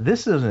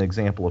 This is an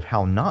example of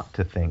how not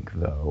to think,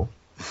 though.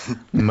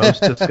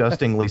 Most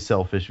disgustingly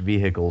selfish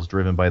vehicles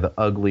driven by the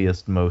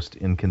ugliest, most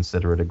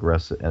inconsiderate,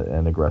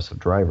 aggressive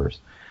drivers.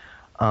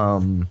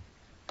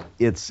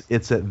 It's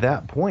at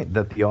that point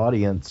that the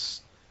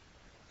audience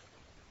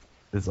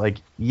is like,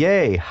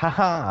 "Yay,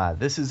 haha!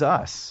 This is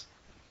us.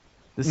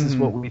 This is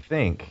what we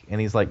think."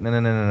 And he's like,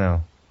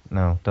 "No,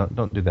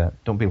 don't do that.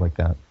 Don't be like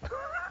that."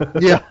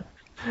 Yeah.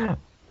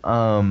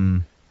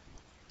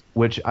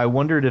 Which I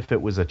wondered if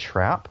it was a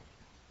trap.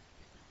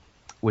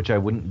 Which I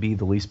wouldn't be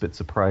the least bit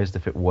surprised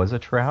if it was a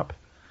trap.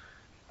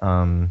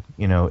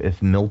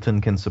 If Milton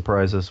can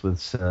surprise us with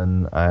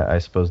sin, I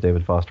suppose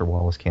David Foster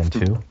Wallace can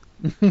too.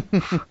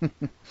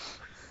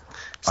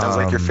 Sounds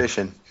like you're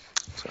fishing.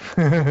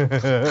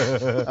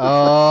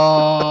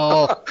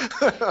 Oh.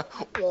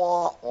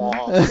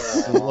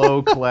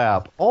 Slow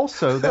clap.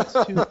 Also, that's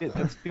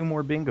two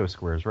more bingo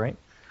squares, right?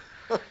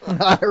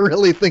 I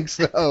really think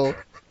so.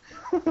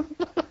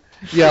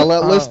 Yeah,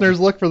 listeners,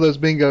 look for those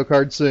bingo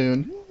cards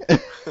soon.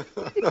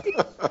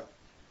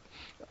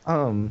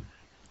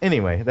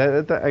 Anyway,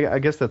 I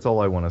guess that's all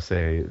I want to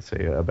say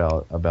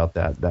about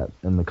that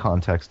in the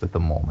context at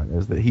the moment,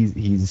 is that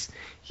he's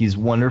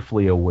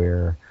wonderfully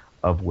aware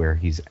of where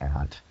he's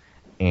at,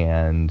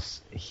 and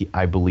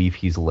I believe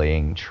he's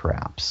laying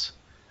traps,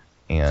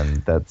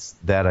 and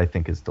that I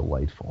think is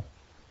delightful.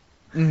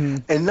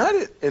 And not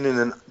in an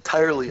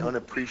entirely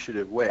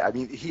unappreciative way. I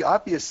mean, he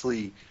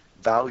obviously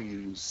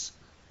values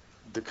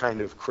the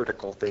kind of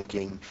critical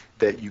thinking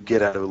that you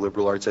get out of a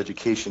liberal arts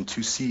education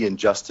to see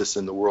injustice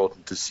in the world,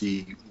 and to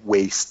see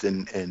waste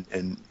and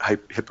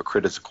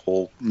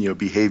hypocritical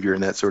behavior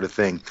and that sort of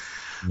thing.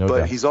 No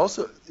doubt. He's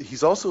also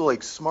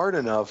like smart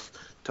enough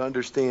to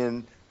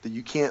understand that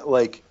you can't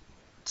like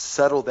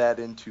settle that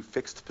into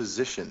fixed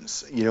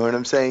positions. You know what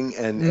I'm saying?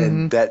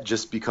 And that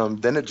just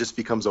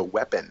becomes a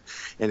weapon,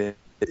 and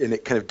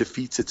it kind of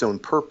defeats its own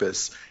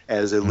purpose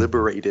as a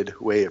liberated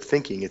way of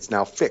thinking. It's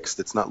now fixed.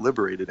 It's not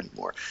liberated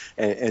anymore.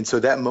 And so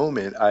that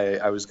moment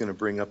I was going to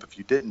bring up, if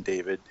you didn't,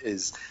 David,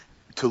 is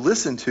to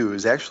listen to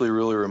is actually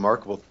really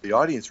remarkable. The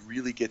audience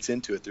really gets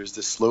into it. There's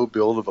this slow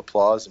build of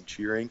applause and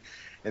cheering,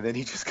 and then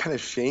he just kind of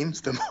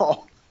shames them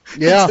all.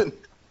 Yeah.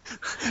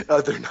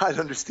 They're not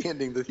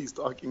understanding that he's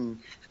talking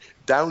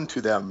down to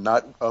them,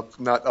 not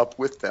up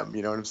with them.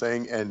 You know what I'm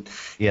saying? And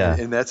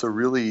that's a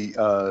really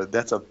an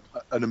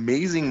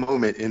amazing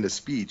moment in a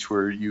speech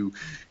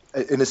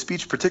in a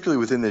speech, particularly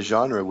within this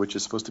genre, which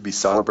is supposed to be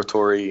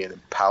celebratory and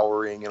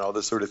empowering and all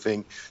this sort of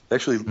thing,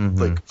 actually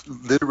like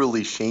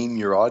literally shame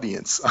your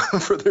audience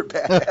for their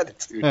bad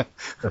attitude.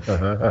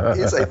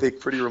 It's, I think,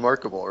 pretty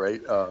remarkable,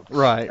 right?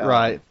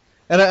 Right.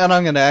 And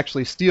I'm going to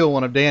actually steal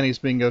one of Danny's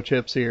bingo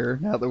chips here,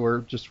 now that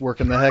we're just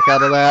working the heck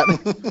out of that.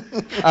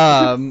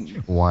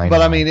 Why but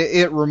not? I mean,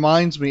 it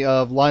reminds me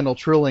of Lionel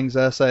Trilling's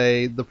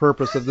essay, "The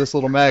Purpose of This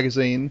Little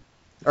Magazine."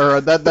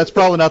 Or that's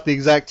probably not the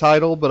exact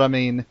title, but I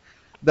mean,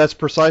 that's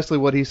precisely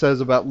what he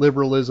says about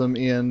liberalism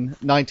in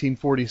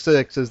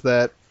 1946, is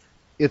that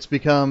it's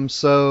become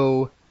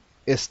so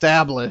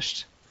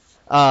established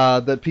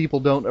that people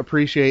don't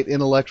appreciate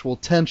intellectual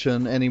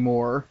tension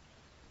anymore.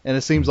 And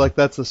it seems like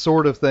that's the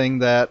sort of thing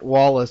that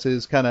Wallace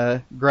is kind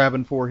of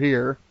grabbing for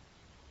here.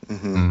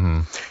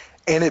 And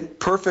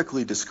it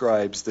perfectly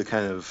describes the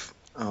kind of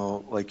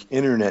like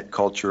internet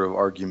culture of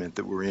argument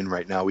that we're in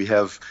right now. We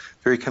have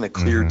very kind of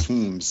clear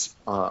teams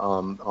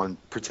on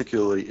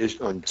particularly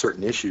on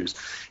certain issues,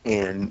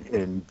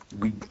 and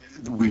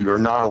we are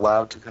not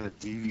allowed to kind of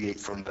deviate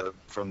from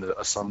the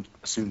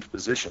assumed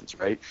positions,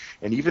 right?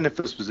 And even if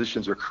those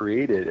positions are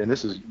created, and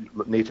this is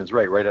Nathan's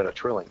right out of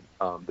Trilling.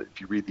 But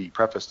if you read the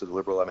preface to The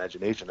Liberal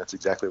Imagination, that's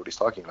exactly what he's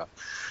talking about.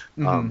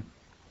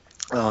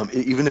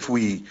 Even if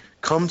we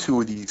come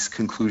to these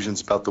conclusions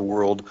about the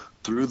world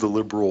through the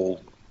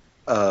liberal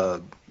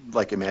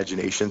like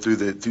imagination through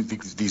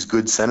these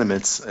good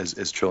sentiments,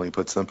 as Trilling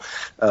puts it.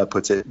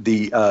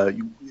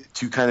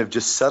 To kind of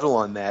just settle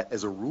on that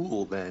as a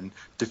rule then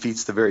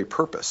defeats the very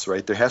purpose,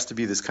 right? There has to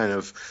be this kind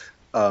of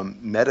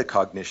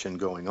metacognition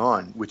going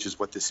on, which is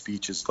what this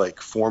speech is like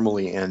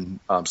formally and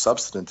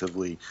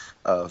substantively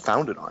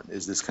founded on,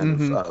 is this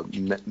kind of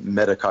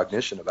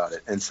metacognition about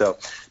it. And so,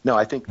 no,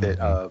 I think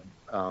that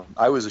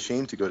I was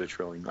ashamed to go to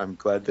Trilling. I'm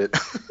glad that...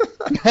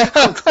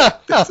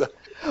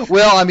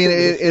 Well, I mean,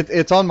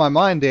 it's on my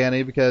mind,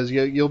 Danny, because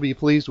you'll be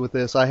pleased with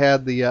this. I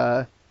had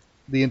the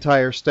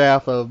entire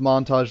staff of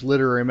Montage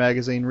Literary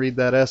Magazine read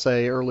that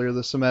essay earlier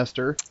this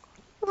semester.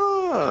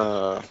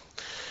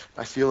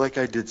 I feel like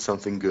I did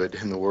something good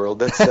in the world.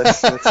 That's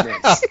nice.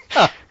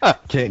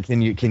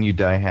 Can you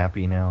die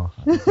happy now?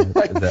 Is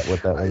that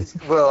what that was?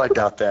 Well, I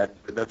doubt that.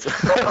 But that's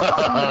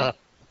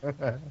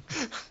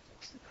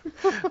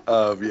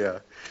yeah.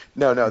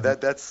 No.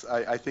 That's.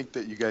 I think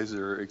that you guys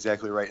are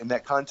exactly right in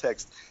that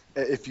context.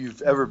 If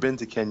you've ever been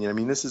to Kenya, I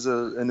mean, this is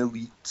an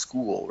elite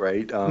school,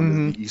 right?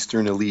 The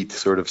Eastern elite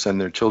sort of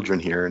send their children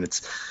here, and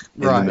it's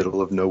in the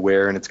middle of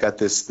nowhere, and it's got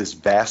this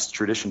vast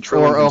tradition.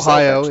 Or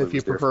Ohio, if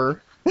you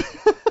prefer.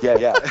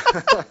 Yeah.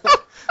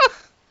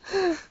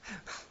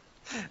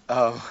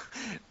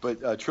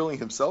 But Trilling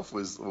himself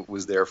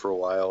was there for a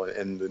while,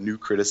 and the New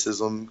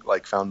Criticism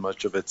found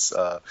much of its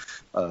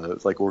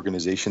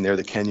organization there.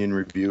 The Kenyan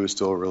Review is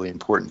still a really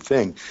important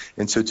thing,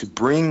 and so to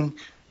bring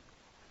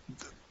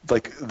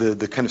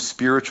the kind of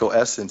spiritual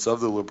essence of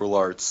the liberal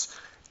arts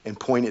and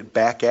point it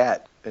back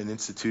at an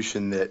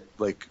institution that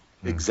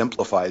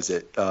exemplifies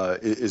it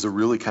is a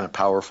really kind of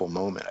powerful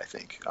moment, I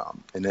think,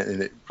 and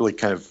it really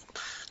kind of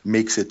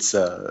makes its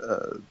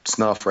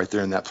snuff right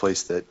there in that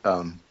place that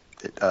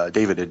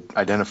David had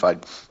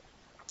identified.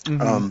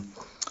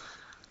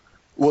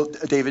 Well,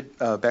 David,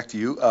 back to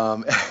you.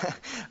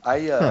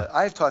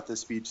 I've taught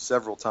this speech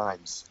several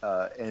times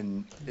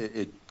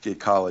at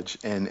college,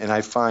 and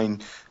I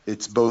find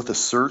it's both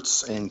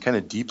asserts and kind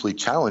of deeply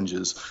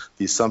challenges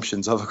the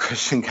assumptions of a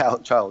Christian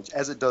college,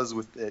 as it does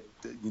at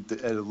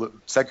a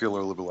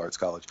secular liberal arts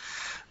college.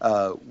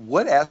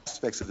 What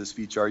aspects of the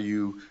speech are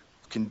you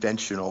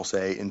conventional,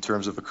 say, in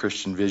terms of a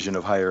Christian vision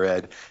of higher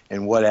ed,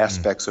 and what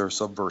aspects are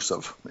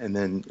subversive? And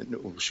then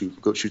we'll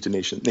shoot to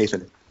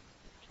Nathan.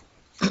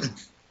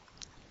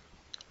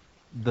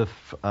 The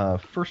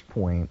first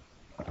point,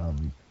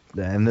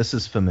 and this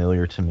is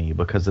familiar to me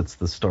because it's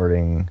the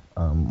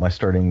my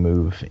starting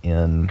move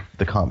in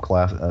the Comp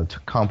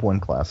 1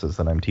 classes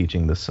that I'm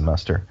teaching this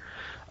semester.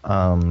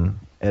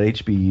 At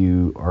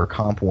HBU, our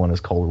Comp 1 is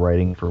called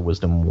Writing for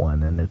Wisdom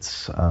 1, and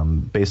it's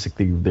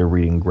basically they're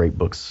reading great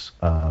books,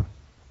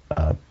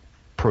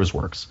 prose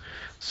works.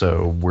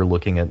 So we're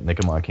looking at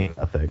Nicomachean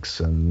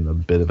Ethics and a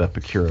bit of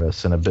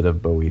Epicurus and a bit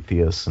of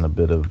Boethius and a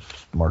bit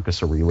of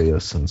Marcus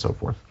Aurelius and so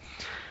forth.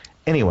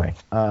 Anyway,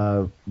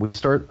 I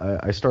started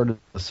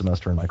the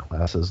semester in my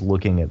classes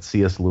looking at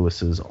C.S.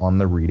 Lewis's On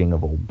the Reading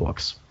of Old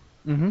Books.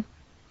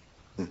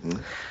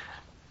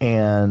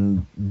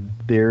 And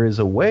there is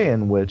a way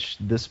in which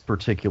this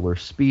particular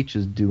speech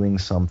is doing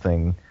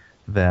something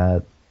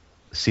that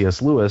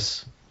C.S.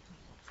 Lewis,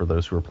 for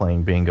those who are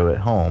playing bingo at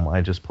home,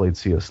 I just played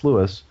C.S.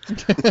 Lewis.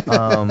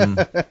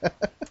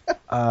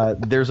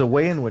 There's a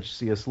way in which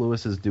C.S.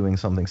 Lewis is doing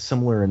something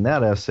similar in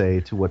that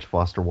essay to what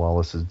Foster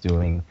Wallace is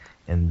doing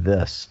in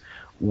this,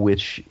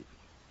 which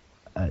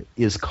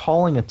is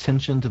calling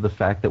attention to the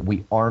fact that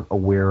we aren't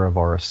aware of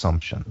our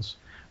assumptions.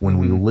 When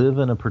we live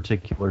in a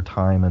particular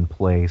time and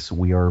place,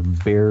 we are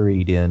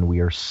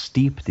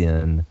steeped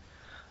in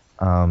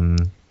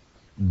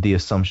the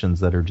assumptions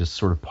that are just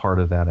sort of part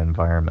of that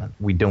environment.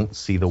 We don't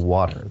see the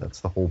water. That's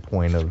the whole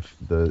point of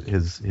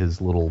his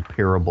little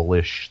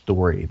parable-ish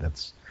story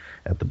that's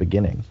at the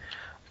beginning.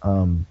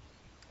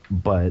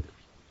 But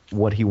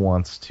what he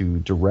wants to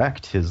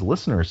direct his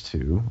listeners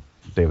to,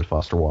 David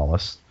Foster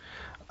Wallace,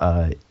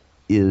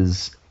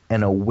 is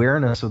an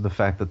awareness of the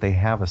fact that they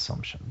have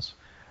assumptions.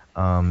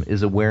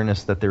 Is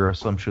awareness that their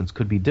assumptions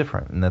could be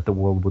different and that the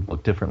world would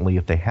look differently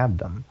if they had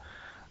them.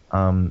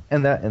 And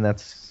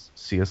that's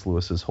C.S.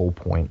 Lewis's whole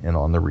point in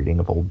On the Reading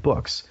of Old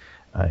Books.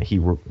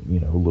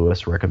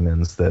 Lewis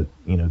recommends that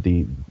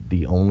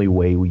the only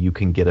way you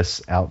can get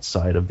us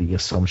outside of the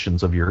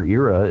assumptions of your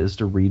era is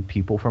to read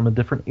people from a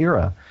different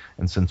era.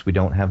 And since we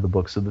don't have the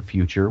books of the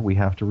future, we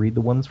have to read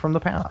the ones from the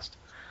past.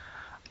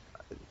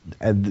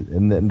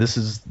 And this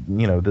is,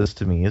 this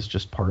to me is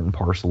just part and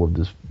parcel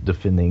of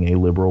defending a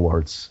liberal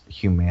arts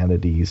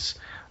humanities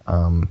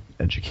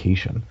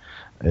education,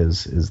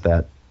 is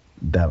that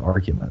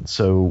argument.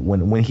 So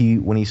when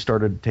he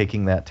started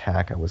taking that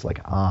tack, I was like,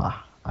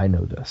 I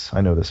know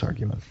this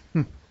argument.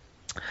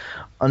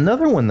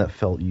 Another one that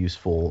felt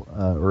useful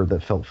or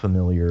that felt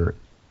familiar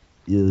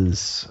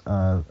is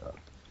a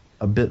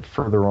bit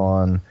further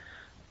on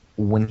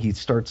when he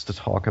starts to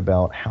talk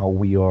about how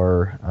we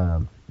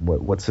are.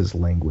 What's his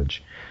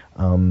language?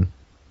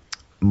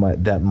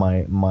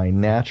 my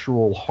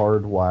natural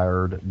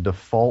hardwired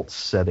default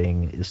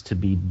setting is to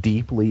be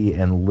deeply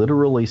and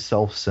literally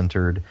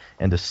self-centered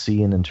and to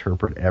see and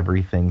interpret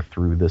everything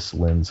through this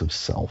lens of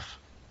self.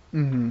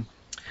 Mm-hmm.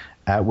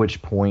 At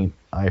which point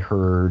I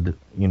heard,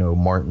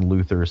 Martin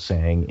Luther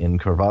saying,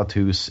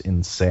 "Incurvatus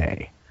in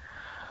se,"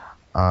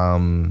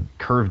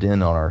 curved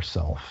in on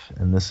ourself.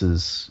 And this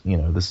is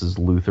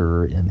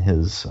Luther in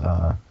his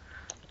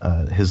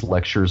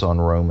lectures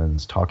on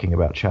Romans, talking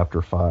about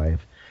chapter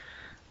 5.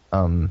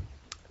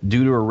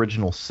 Due to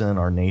original sin,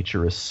 our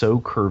nature is so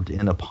curved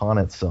in upon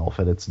itself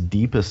at its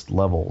deepest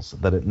levels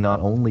that it not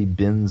only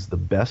bends the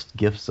best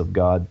gifts of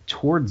God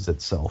towards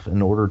itself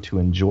in order to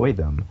enjoy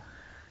them,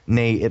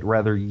 nay, it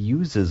rather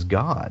uses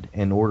God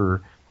in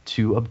order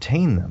to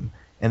obtain them.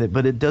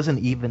 But it doesn't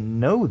even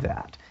know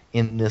that.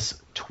 In this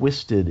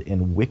twisted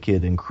and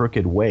wicked and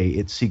crooked way,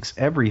 it seeks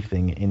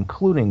everything,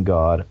 including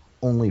God,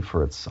 only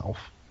for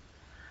itself.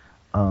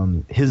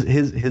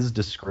 His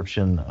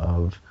description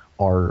of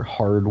our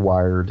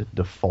hardwired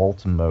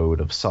default mode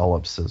of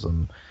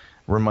solipsism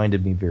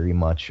reminded me very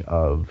much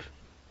of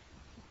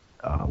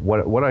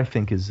what I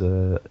think is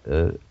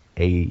a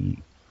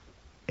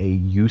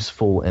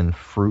useful and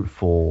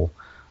fruitful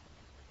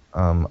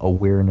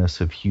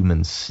awareness of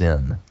human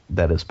sin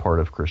that is part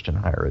of Christian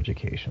higher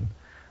education.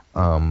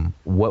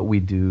 What we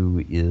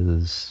do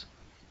is,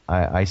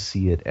 I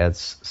see it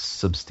as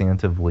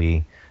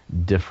substantively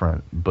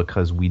different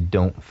because we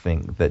don't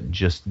think that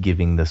just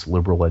giving this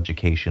liberal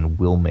education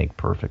will make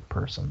perfect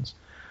persons.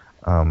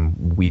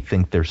 We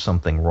think there's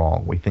something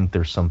wrong. We think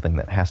there's something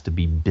that has to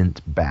be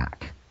bent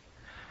back.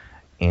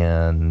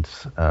 And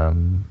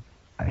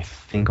I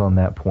think on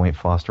that point,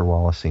 Foster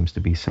Wallace seems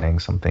to be saying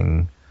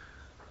something,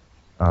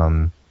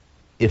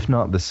 if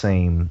not the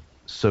same,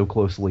 so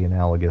closely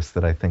analogous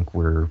that I think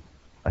we're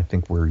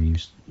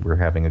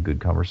having a good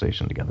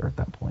conversation together at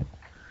that point.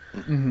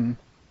 Mm-hmm.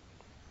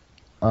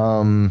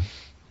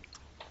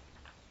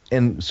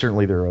 And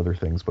certainly there are other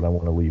things, but I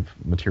want to leave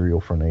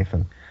material for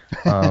Nathan.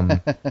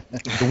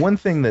 The one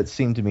thing that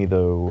seemed to me,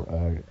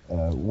 though,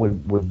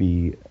 would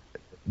be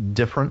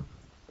different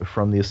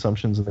from the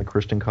assumptions in the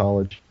Christian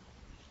college.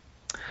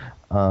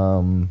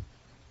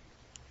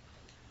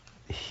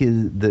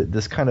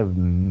 This kind of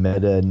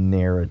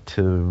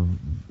meta-narrative,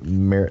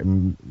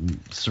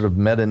 sort of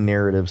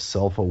meta-narrative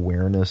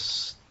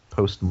self-awareness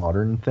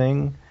postmodern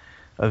thing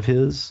of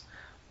his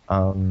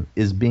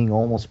is being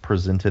almost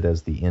presented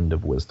as the end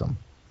of wisdom.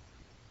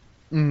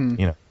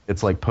 Mm-hmm.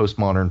 It's like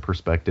postmodern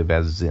perspective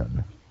as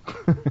Zen.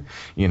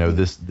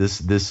 This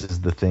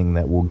is the thing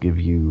that will give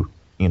you,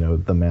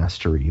 the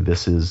mastery.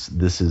 This is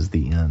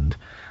the end.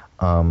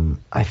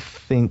 I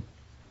think.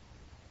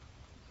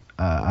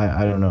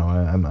 I don't know.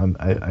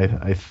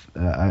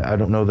 I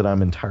don't know that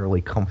I'm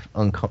entirely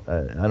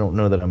I don't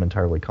know that I'm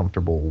entirely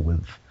comfortable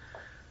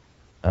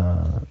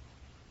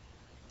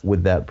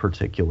with that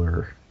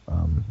particular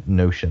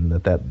notion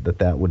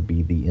that would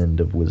be the end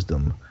of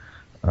wisdom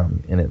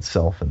in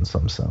itself in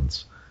some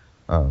sense.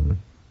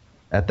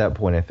 At that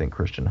point, I think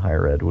Christian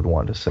higher ed would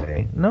want to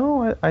say,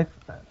 no, I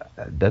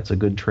that's a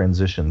good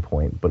transition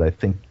point, but I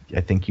think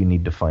you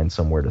need to find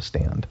somewhere to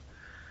stand.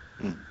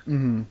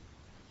 Mm-hmm.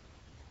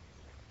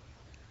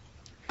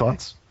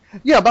 Thoughts?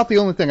 Yeah, about the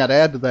only thing I'd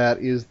add to that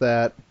is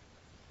that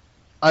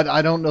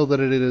I don't know that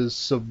it is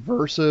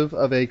subversive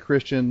of a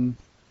Christian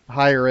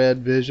higher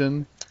ed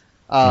vision,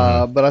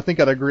 but I think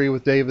I'd agree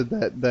with David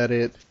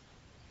that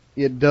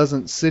it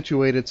doesn't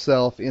situate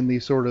itself in the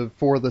sort of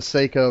for the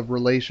sake of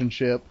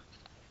relationship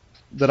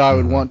that I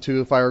would want to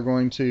if I were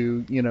going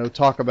to,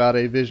 talk about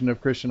a vision of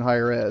Christian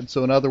higher ed.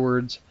 So in other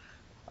words,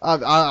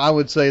 I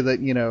would say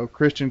that,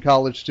 Christian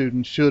college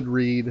students should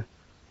read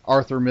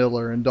Arthur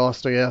Miller and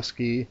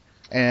Dostoevsky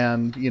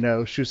and,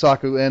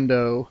 Shusaku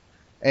Endo,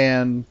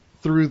 and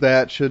through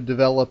that should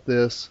develop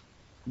this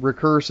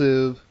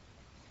recursive,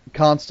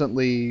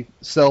 constantly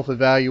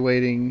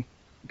self-evaluating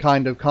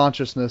kind of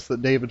consciousness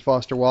that David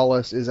Foster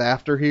Wallace is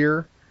after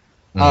here.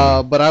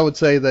 But I would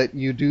say that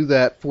you do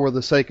that for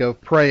the sake of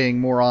praying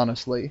more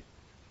honestly.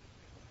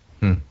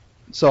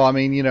 So, I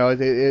mean,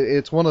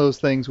 it's one of those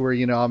things where,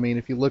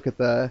 if you look at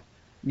the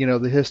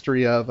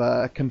history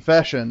of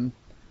confession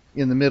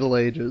in the Middle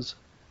Ages,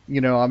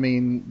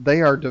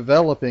 they are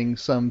developing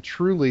some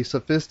truly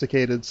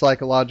sophisticated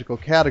psychological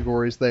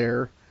categories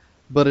there,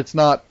 but it's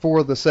not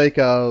for the sake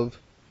of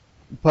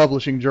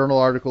publishing journal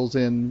articles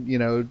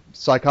in,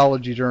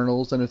 psychology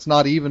journals, and it's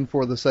not even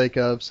for the sake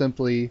of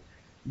simply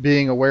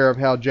being aware of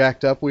how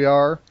jacked up we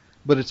are,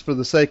 but it's for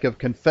the sake of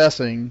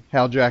confessing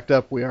how jacked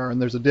up we are,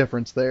 and there's a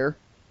difference there.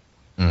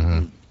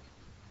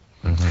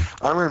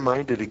 I'm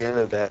reminded again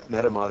of that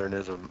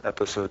metamodernism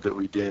episode that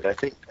we did.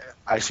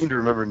 I seem to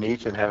remember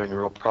Nathan having a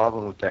real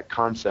problem with that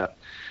concept.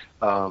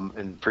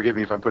 And forgive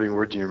me if I'm putting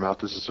words in your mouth.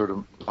 This is sort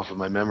of off of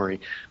my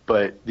memory.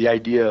 But the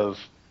idea of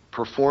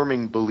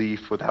performing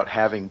belief without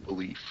having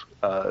belief,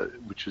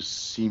 which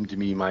seemed to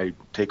me my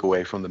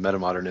takeaway from the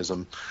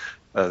metamodernism,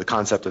 the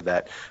concept of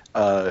that,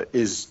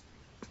 is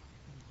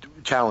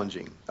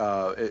challenging.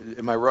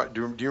 Am I right?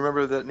 Do you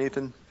remember that,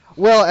 Nathan?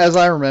 Well, as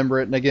I remember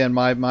it, and again,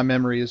 my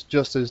memory is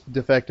just as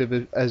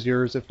defective as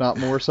yours, if not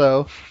more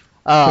so.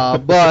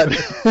 But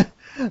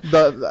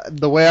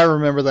the way I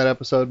remember that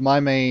episode, my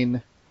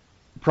main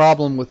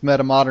problem with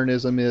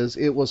metamodernism is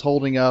it was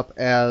holding up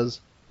as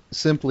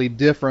simply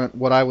different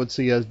what I would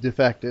see as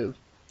defective.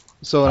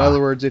 So in other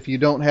words, if you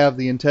don't have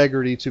the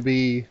integrity to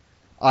be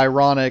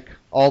ironic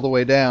all the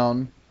way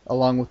down,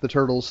 along with the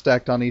turtles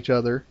stacked on each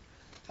other,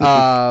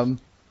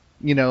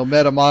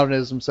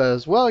 metamodernism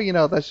says,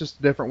 well, that's just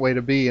a different way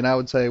to be. And I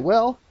would say,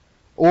 well,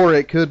 or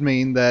it could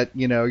mean that,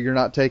 you're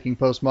not taking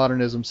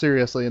postmodernism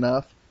seriously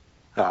enough.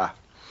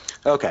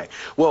 Okay.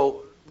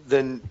 Well,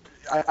 then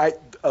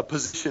a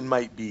position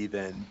might be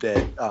then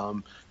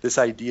that this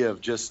idea of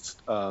just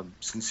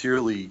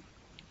sincerely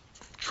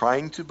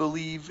trying to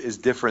believe is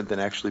different than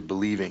actually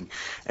believing.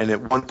 And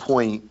at one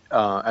point,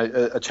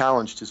 a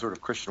challenge to sort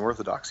of Christian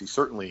orthodoxy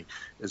certainly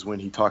is when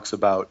he talks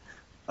about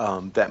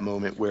that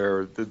moment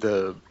where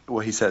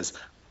he says,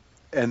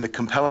 and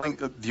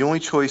the only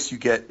choice you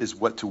get is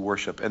what to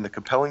worship, and the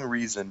compelling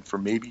reason for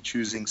maybe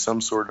choosing some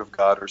sort of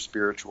God or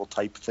spiritual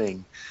type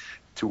thing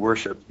to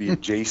worship, be it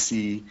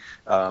JC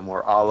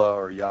or Allah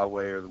or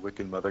Yahweh or the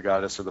Wiccan Mother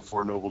Goddess or the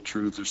Four Noble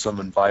Truths or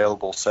some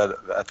inviolable set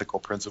of ethical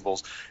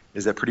principles,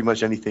 is that pretty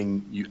much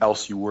anything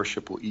else you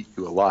worship will eat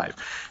you alive.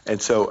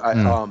 And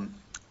so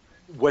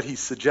what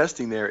he's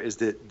suggesting there is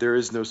that there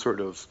is no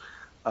sort of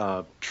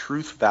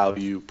truth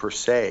value per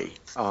se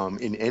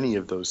in any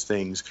of those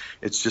things.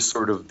 It's just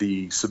sort of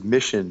the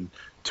submission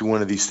to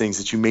one of these things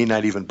that you may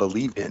not even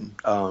believe in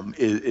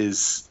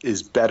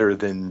is better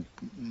than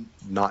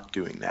not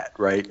doing that,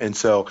 right? And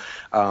so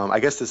I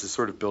guess this is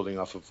sort of building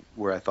off of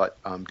where I thought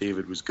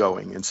David was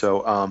going. And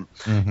so,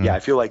 I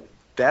feel like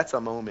that's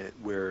a moment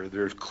where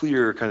there's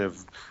clear kind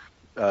of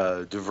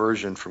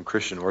diversion from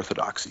Christian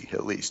orthodoxy,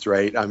 at least,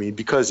 right? I mean,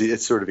 because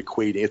it's sort of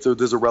equating.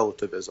 There's a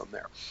relativism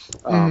there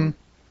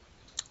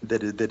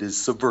that is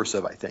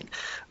subversive, I think.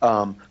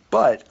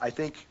 But I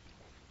think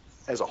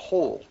as a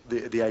whole,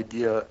 the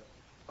idea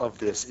of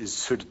this is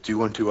sort of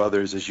do unto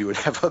others as you would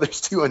have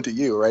others do unto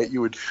you, right?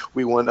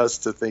 We want us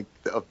to think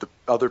of the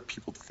other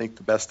people to think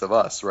the best of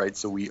us, right?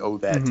 So we owe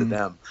that to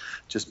them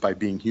just by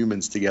being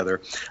humans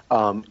together.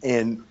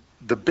 And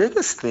the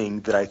biggest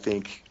thing that I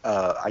think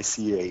I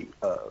see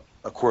a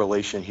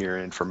correlation here,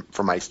 and from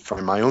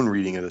my own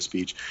reading of the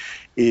speech,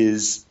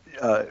 is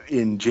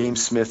in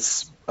James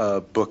Smith's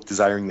book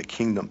Desiring the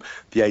Kingdom.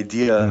 The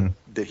idea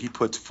that he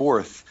puts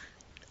forth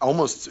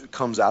almost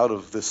comes out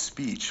of this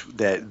speech,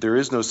 that there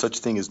is no such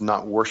thing as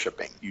not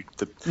worshiping.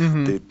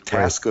 The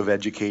task of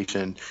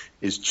education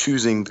is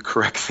choosing the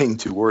correct thing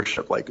to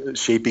worship, like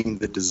shaping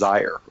the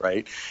desire,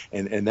 right?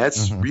 And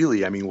that's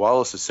really, I mean,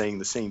 Wallace is saying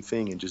the same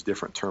thing in just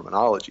different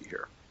terminology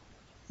here.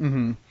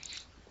 Yeah.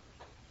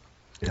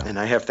 And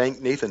I have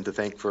Nathan to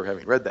thank for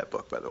having read that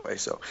book, by the way.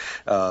 So,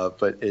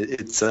 but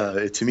it's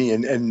to me,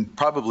 and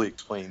probably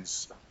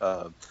explains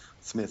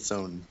Smith's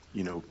own,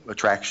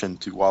 attraction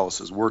to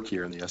Wallace's work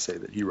here in the essay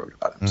that he wrote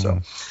about him.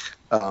 So,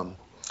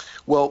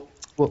 well,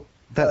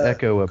 that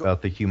echo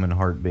about the human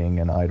heart being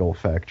an idol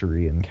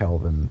factory in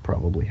Calvin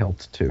probably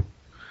helped too.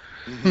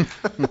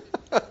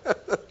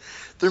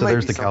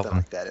 There's the Calvin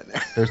like that in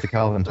there. There's the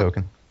Calvin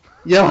token.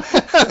 Yeah.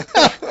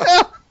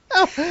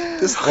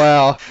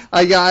 Wow.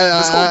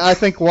 I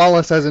think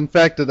Wallace has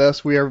infected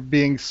us. We are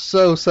being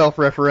so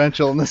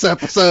self-referential in this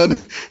episode.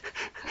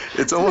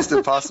 It's almost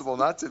impossible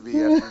not to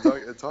be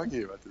after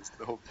talking about this.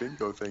 The whole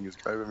bingo thing is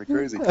driving me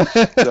crazy. So,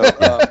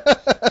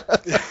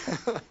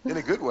 in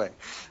a good way.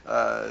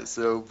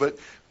 But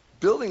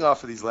building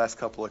off of these last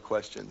couple of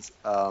questions,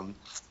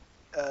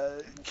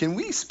 can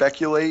we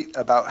speculate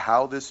about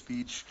how this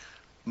speech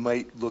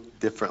might look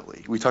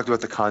differently? We talked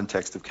about the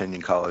context of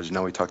Kenyon College.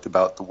 Now we talked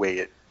about the way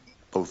it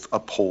both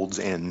upholds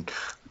and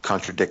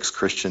contradicts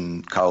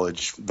Christian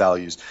college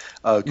values.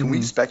 Can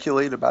we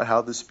speculate about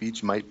how this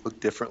speech might look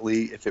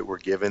differently if it were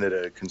given at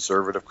a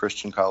conservative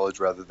Christian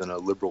college rather than a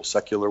liberal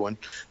secular one?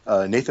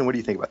 Nathan, what do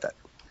you think about that?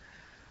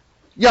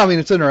 Yeah, I mean,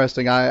 it's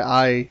interesting.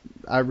 I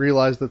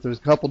realize that there's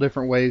a couple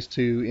different ways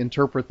to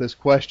interpret this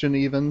question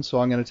even,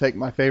 so I'm going to take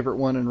my favorite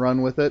one and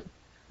run with it.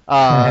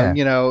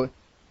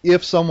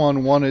 If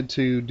someone wanted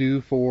to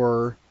do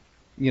for,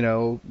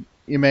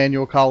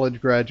 Emmanuel College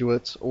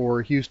graduates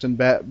or Houston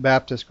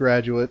Baptist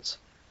graduates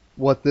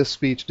what this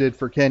speech did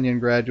for Kenyon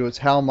graduates,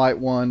 how might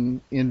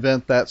one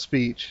invent that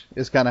speech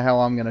is kind of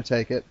how I'm going to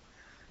take it.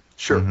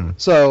 Sure.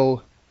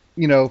 So,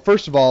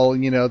 first of all,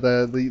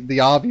 the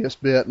obvious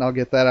bit, and I'll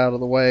get that out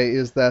of the way,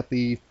 is that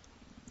the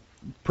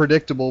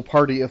predictable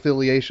party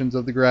affiliations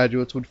of the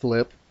graduates would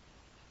flip.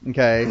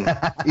 Okay.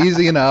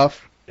 Easy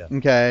enough. Yeah.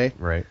 Okay.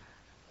 Right.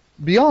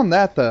 Beyond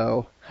that,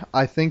 though,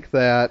 I think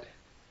that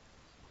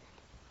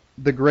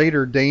the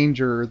greater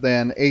danger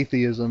than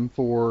atheism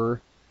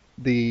for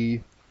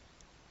the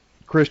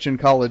Christian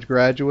college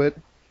graduate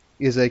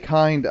is a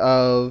kind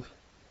of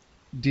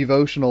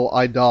devotional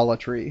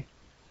idolatry.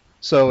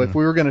 So if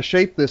we were going to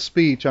shape this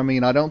speech, I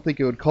mean, I don't think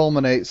it would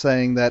culminate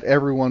saying that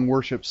everyone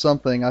worships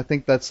something. I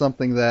think that's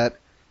something that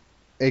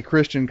a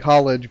Christian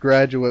college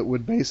graduate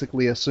would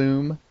basically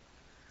assume.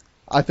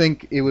 I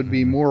think it would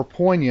be more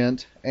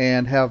poignant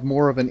and have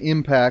more of an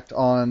impact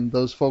on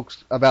those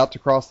folks about to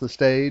cross the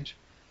stage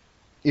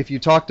if you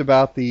talked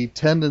about the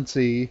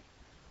tendency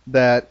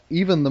that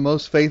even the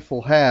most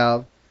faithful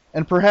have,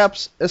 and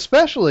perhaps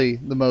especially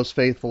the most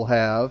faithful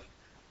have,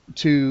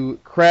 to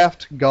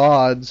craft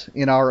gods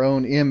in our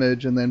own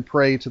image and then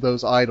pray to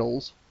those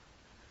idols.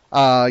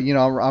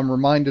 I'm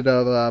reminded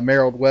of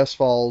Merrill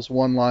Westfall's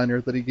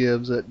one-liner that he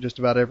gives at just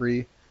about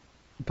every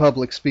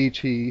public speech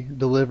he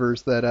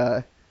delivers,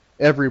 that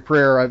every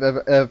prayer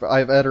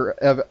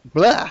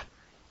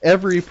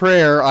every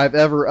prayer I've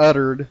ever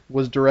uttered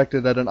was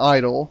directed at an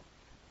idol.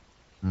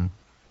 Hmm.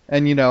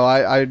 And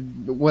I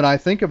when I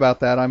think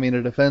about that, I mean,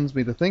 it offends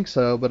me to think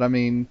so, but I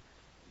mean,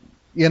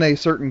 in a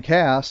certain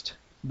caste,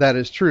 that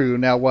is true.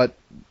 Now, what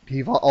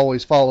he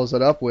always follows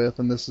it up with,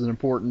 and this is an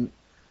important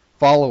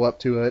follow-up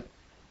to it,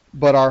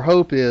 but our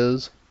hope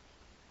is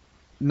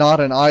not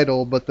an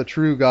idol, but the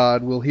true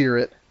God will hear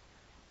it.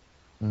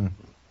 Mm.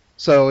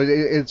 So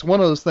it's one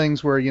of those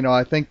things where,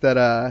 I think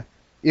that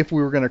if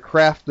we were going to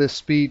craft this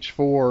speech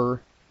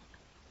for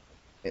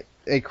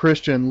a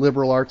Christian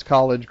liberal arts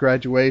college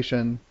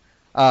graduation,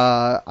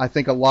 I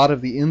think a lot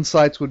of the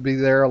insights would be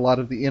there, a lot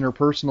of the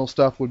interpersonal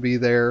stuff would be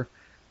there,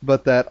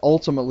 but that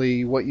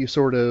ultimately what you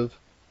sort of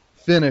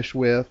finish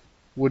with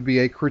would be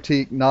a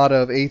critique not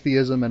of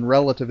atheism and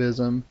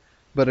relativism,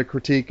 but a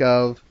critique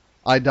of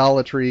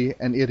idolatry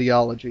and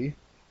ideology.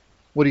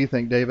 What do you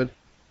think, David?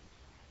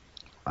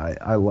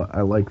 I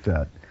like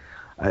that.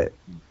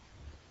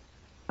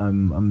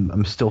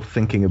 I'm still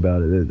thinking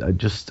about it. I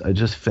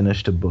just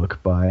finished a book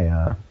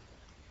by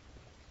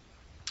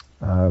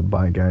a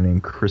guy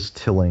named Chris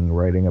Tilling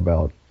writing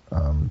about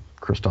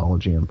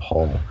Christology and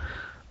Paul.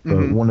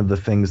 But one of the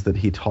things that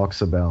he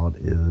talks about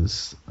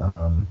is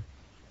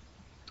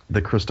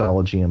the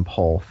Christology and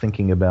Paul,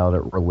 thinking about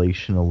it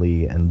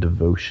relationally and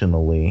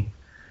devotionally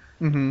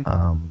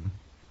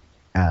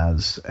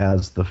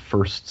as the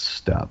first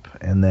step,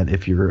 and that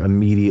if you're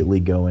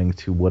immediately going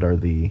to what are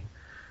the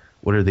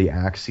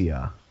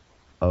axia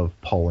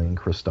of Pauline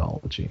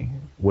Christology,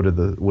 what are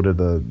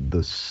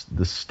the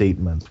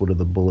statements, what are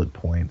the bullet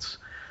points,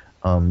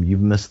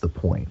 you've missed the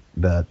point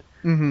that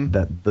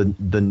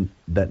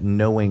that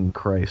knowing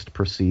Christ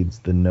precedes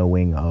the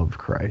knowing of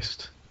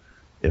Christ,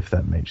 if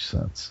that makes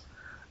sense.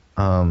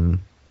 And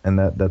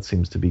that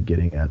seems to be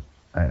getting at,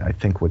 I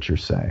think, what you're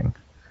saying.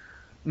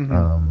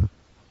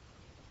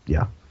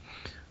 Yeah.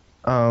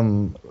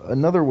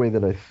 Another way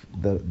that I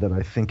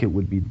think it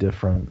would be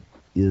different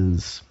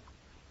is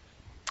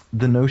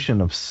the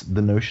notion of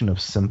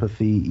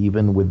sympathy,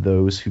 even with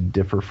those who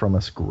differ from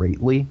us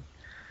greatly,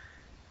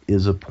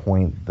 is a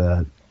point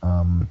that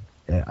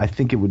I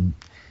think it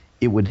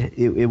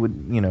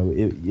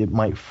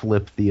might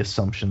flip the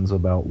assumptions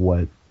about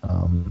what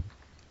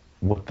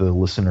the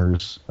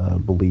listeners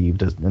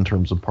believed in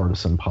terms of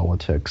partisan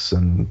politics,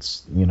 and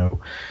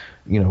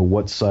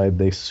what side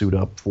they suit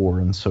up for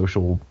in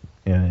social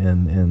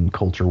and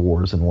culture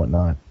wars and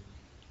whatnot.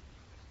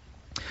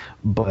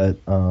 But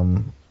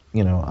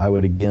I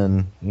would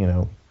again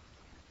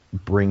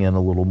bring in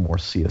a little more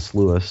C.S.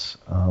 Lewis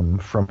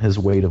from his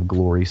Weight of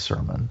Glory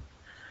sermon,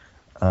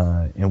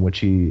 in which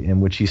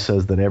he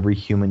says that every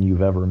human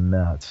you've ever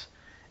met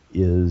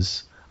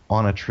is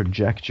on a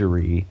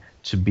trajectory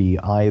to be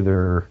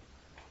either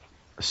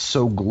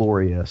so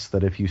glorious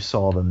that if you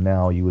saw them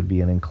now you would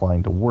be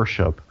inclined to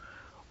worship,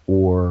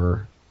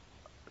 or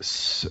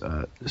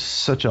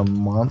such a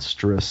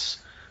monstrous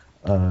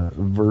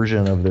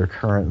version of their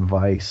current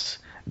vice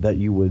that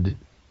you would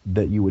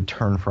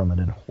turn from it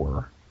in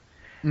horror.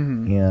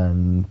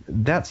 And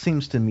that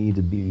seems to me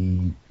to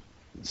be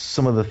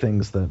some of the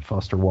things that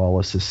Foster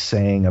Wallace is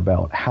saying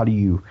about how do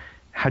you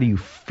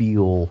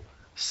feel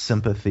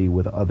sympathy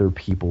with other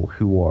people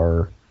who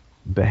are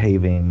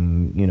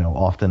behaving,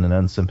 often in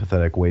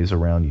unsympathetic ways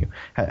around you.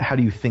 How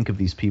do you think of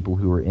these people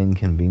who are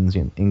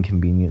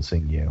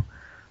inconveniencing you?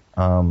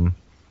 I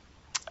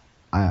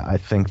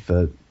think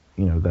that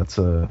that's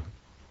that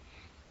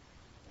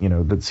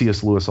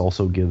C.S. Lewis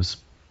also gives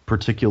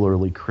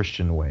particularly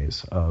Christian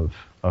ways of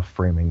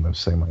framing those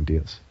same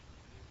ideas.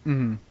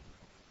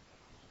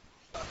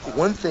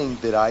 One thing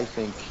that I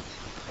think,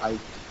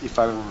 if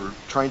I were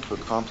trying to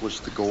accomplish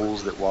the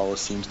goals that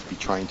Wallace seems to be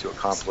trying to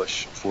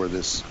accomplish for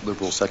this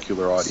liberal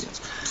secular audience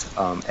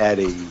at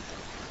a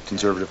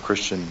conservative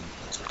Christian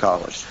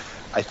college,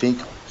 I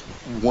think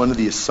one of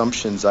the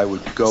assumptions I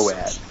would go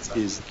at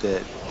is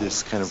that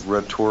this kind of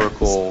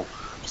rhetorical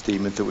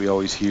statement that we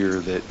always hear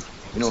that,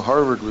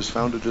 Harvard was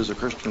founded as a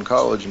Christian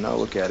college and now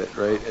look at it,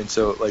 right? And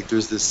so,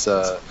 there's this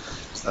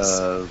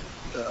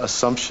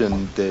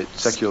assumption that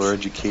secular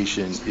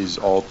education is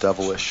all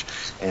devilish,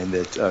 and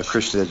that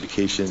Christian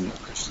education,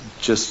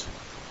 just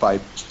by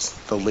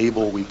the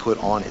label we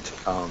put on it,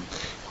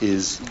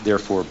 is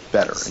therefore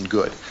better and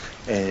good.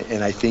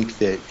 And I think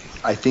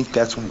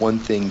that's one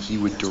thing he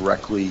would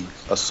directly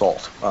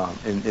assault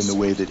in the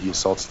way that he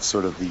assaults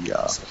sort of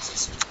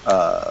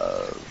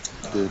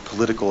the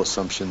political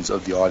assumptions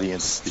of the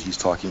audience that he's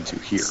talking to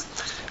here.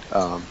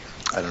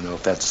 I don't know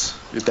if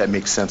that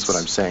makes sense what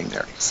I'm saying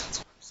there.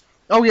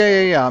 Oh,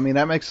 yeah. I mean,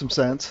 that makes some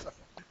sense.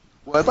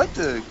 Well, I'd like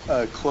to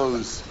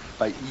close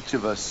by each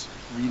of us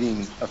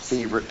reading a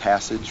favorite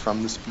passage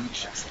from the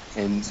speech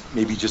and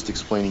maybe just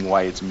explaining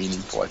why it's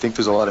meaningful. I think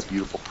there's a lot of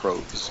beautiful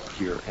prose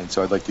here, and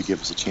so I'd like to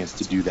give us a chance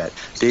to do that.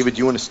 David, do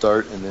you want to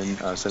start and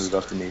then send it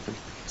off to Nathan?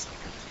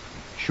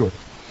 Sure.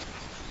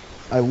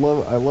 I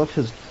love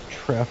his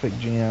traffic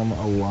jam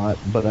a lot,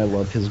 but I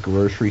love his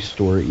grocery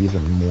store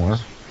even more.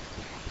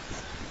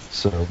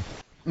 So,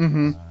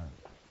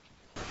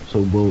 so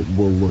we'll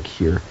look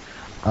here.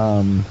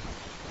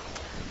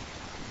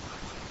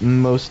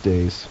 Most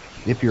days,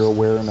 if you're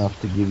aware enough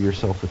to give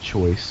yourself a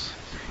choice,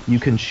 you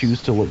can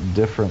choose to look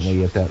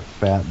differently at that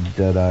fat,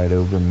 dead-eyed,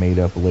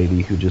 over-made-up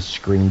lady who just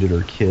screamed at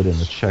her kid in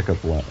the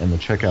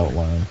checkout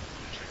line.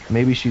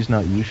 Maybe she's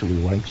not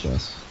usually like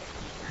this.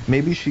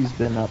 Maybe she's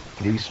been up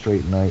 3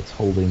 straight nights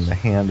holding the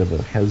hand of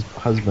a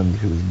husband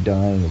who's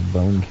dying of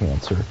bone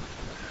cancer.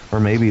 Or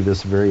maybe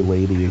this very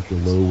lady is the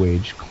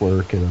low-wage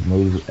clerk at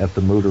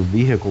the motor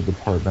vehicle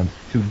department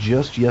who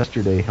just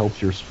yesterday helped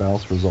your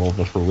spouse resolve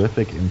a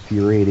horrific,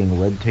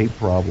 infuriating red tape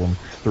problem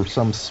through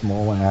some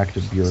small act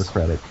of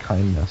bureaucratic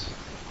kindness.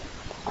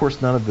 Of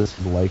course, none of this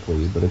is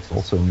likely, but it's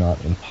also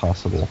not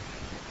impossible.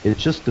 It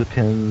just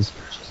depends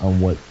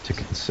on what to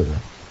consider.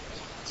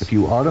 If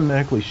you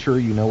automatically sure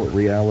you know what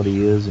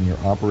reality is and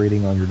you're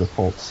operating on your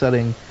default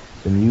setting,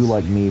 then you,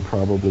 like me,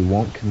 probably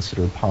won't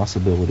consider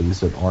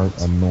possibilities that aren't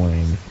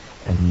annoying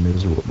and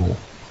miserable.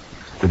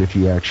 But if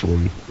you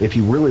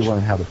really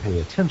learn how to pay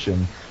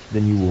attention,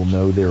 then you will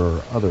know there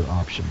are other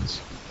options.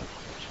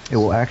 It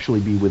will actually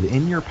be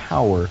within your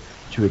power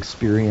to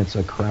experience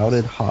a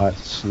crowded, hot,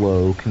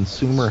 slow,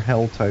 consumer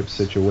hell-type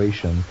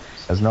situation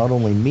as not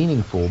only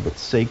meaningful but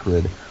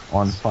sacred,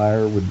 on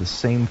fire with the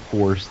same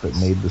force that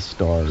made the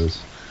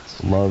stars.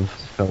 Love,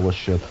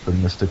 fellowship, the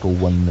mystical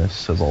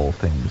oneness of all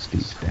things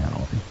deep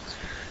down.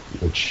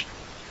 Which,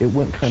 it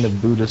went kind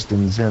of Buddhist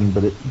and Zen,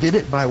 but it did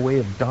it by way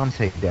of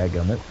Dante,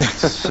 dagummit.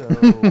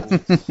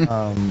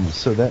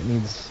 So that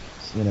needs,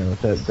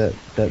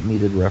 that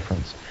needed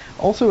reference.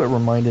 Also, it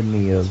reminded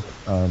me of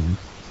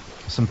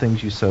some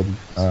things you said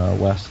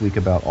last week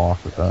about or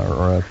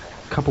a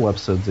couple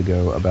episodes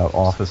ago about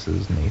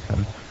offices,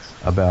 Nathan,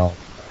 about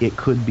it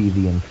could be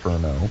the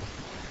Inferno,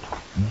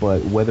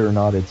 but whether or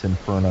not it's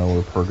Inferno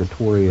or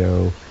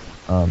Purgatorio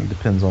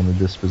depends on the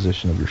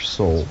disposition of your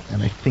soul.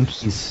 And I think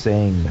he's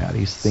saying that.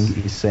 He's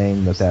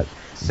saying that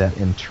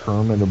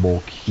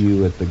interminable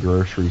queue at the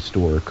grocery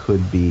store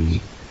could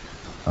be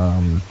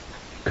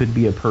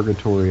a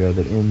Purgatorio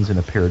that ends in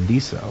a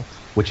Paradiso,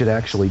 which it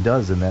actually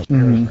does in that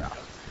paragraph.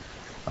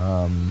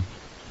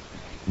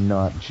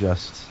 Not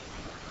just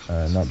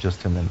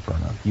an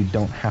Inferno. You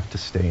don't have to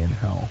stay in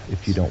hell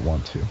if you don't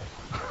want to.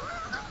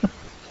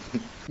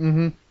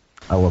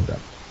 I love that.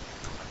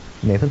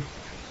 Nathan?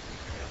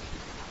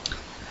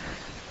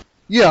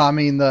 Yeah, I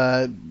mean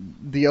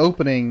the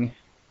opening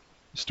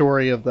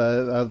story of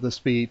the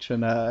speech,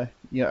 and or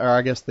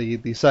I guess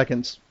the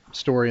second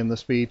story in the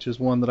speech is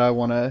one that I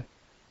want to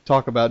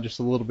talk about just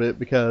a little bit,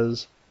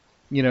 because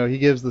he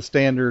gives the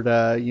standard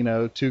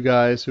 2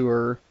 guys who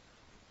are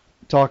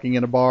talking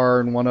in a bar,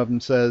 and one of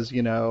them says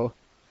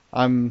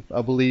I'm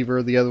a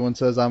believer, the other one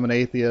says I'm an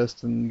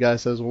atheist, and the guy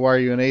says, well, why are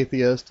you an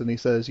atheist? And he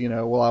says,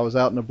 well, I was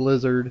out in a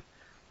blizzard,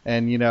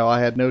 and I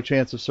had no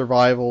chance of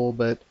survival,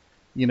 but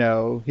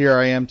here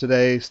I am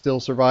today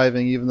still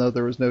surviving even though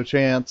there was no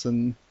chance.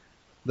 And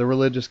the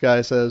religious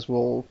guy says,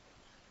 well,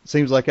 it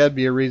seems like that'd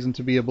be a reason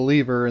to be a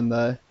believer. And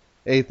the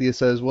atheist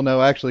says, well,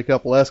 no, actually a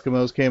couple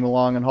Eskimos came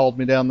along and hauled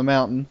me down the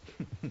mountain.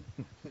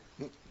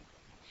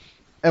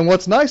 And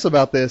what's nice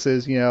about this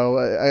is,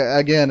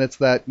 again, it's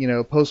that,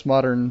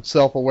 postmodern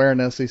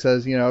self-awareness. He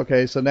says,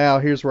 okay, so now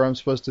here's where I'm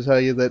supposed to tell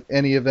you that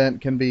any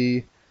event can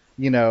be,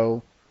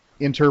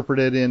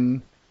 interpreted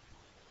in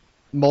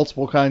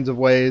multiple kinds of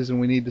ways, and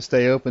we need to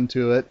stay open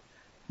to it.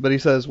 But he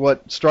says,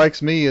 what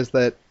strikes me is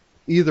that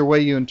either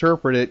way you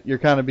interpret it, you're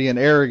kind of being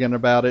arrogant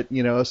about it,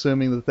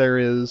 assuming that there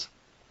is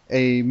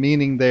a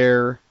meaning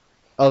there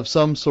of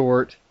some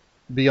sort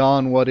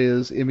beyond what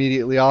is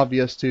immediately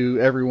obvious to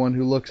everyone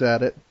who looks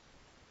at it.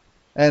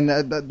 And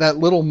that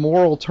little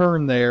moral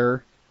turn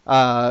there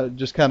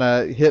just kind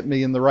of hit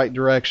me in the right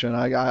direction.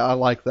 I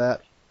like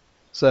that.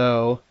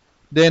 So,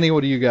 Danny,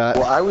 what do you got?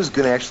 Well, I was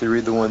going to actually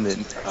read the one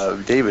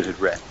that David had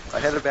read. I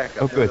had it back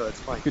up. Oh, good. No, that's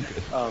fine. Good.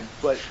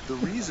 But the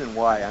reason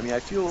why, I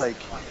feel like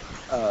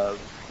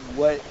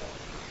what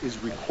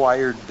is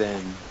required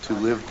then to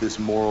live this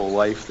moral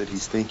life that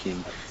he's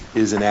thinking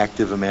is an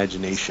active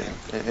imagination.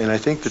 And I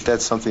think that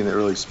that's something that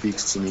really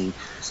speaks to me.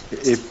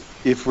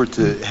 If we're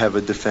to have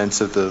a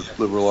defense of the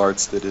liberal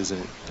arts that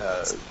isn't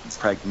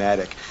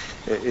pragmatic,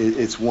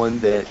 it's one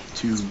that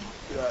to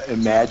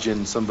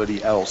imagine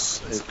somebody else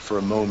for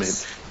a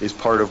moment is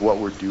part of what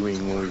we're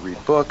doing when we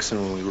read books and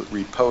when we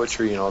read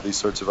poetry and all these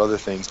sorts of other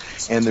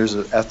things. And there's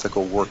an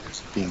ethical work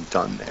being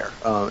done there.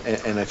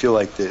 And I feel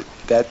like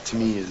that to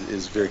me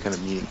is very kind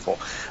of meaningful.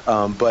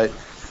 But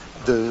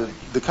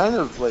the kind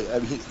of like, I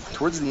mean,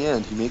 towards the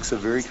end, he makes a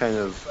very kind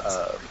of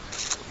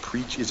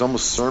preach. It's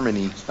almost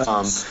sermony,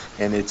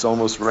 and it's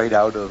almost right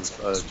out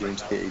of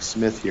James K.A.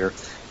 Smith here,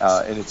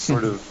 and it's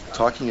sort of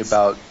talking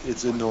about,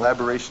 it's an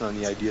elaboration on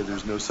the idea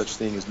there's no such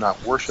thing as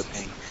not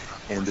worshiping,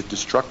 and the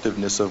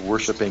destructiveness of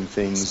worshiping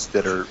things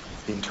that are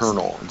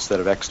internal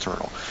instead of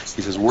external.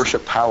 He says,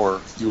 worship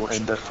power, you will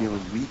end up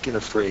feeling weak and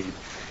afraid,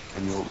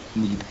 and you'll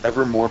need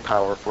ever more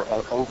power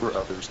over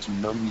others to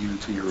numb you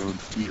to your own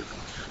fear.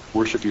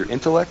 Worship your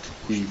intellect,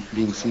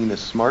 being seen as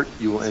smart,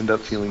 you will end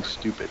up feeling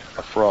stupid,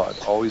 a fraud,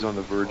 always on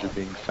the verge of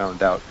being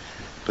found out.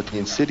 But the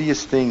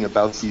insidious thing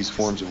about these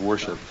forms of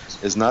worship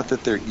is not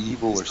that they're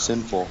evil or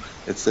sinful,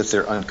 it's that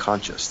they're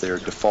unconscious, they're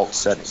default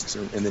settings.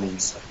 And then he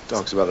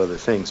talks about other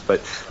things,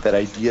 but that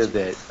idea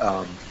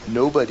that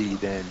nobody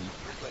then,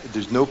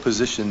 there's no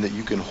position that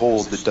you can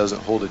hold that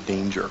doesn't hold a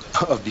danger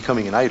of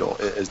becoming an idol,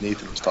 as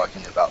Nathan was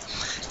talking about.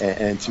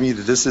 And to me,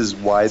 this is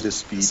why this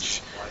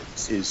speech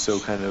is so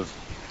kind of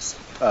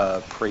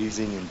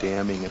praising and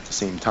damning at the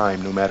same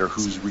time, no matter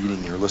who's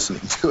reading or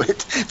listening to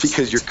it,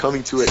 because you're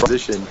coming to a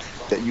position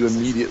that you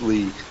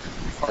immediately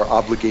are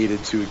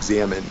obligated to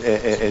examine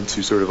and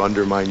to sort of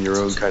undermine your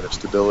own kind of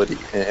stability.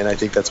 And I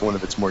think that's one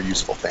of its more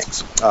useful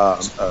things,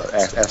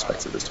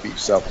 aspects of the speech.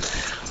 So,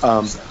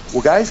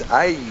 well, guys,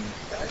 I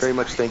very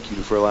much thank you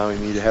for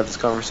allowing me to have this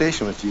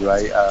conversation with you.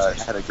 I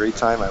had a great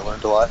time. I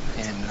learned a lot.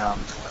 And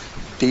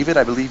David,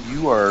 I believe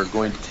you are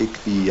going to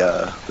take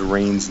the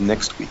reins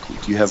next week.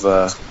 Do you have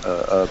a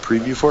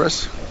preview for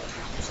us?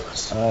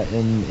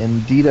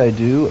 Indeed I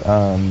do.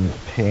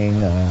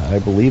 Paying, I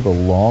believe, a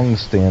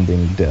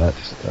long-standing debt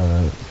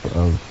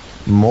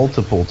of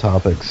multiple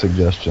topic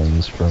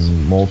suggestions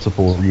from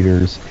multiple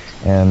readers,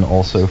 and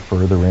also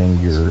furthering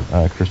your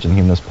Christian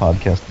Humanist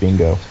podcast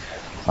bingo.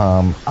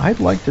 I'd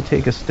like to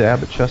take a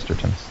stab at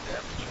Chesterton.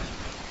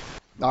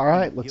 All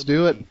right, let's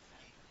do it.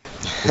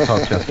 We'll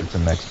talk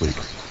Chesterton next week.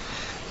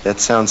 That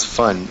sounds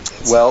fun.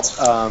 Well,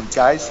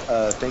 guys,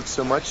 thanks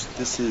so much.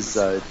 This is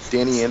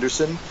Danny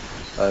Anderson,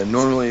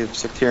 normally of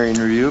Sectarian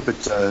Review, but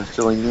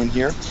filling in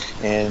here.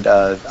 And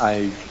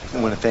I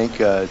want to thank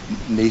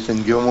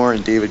Nathan Gilmour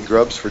and David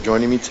Grubbs for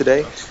joining me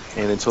today.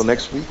 And until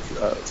next week,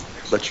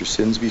 let your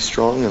sins be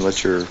strong and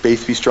let your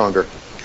faith be stronger.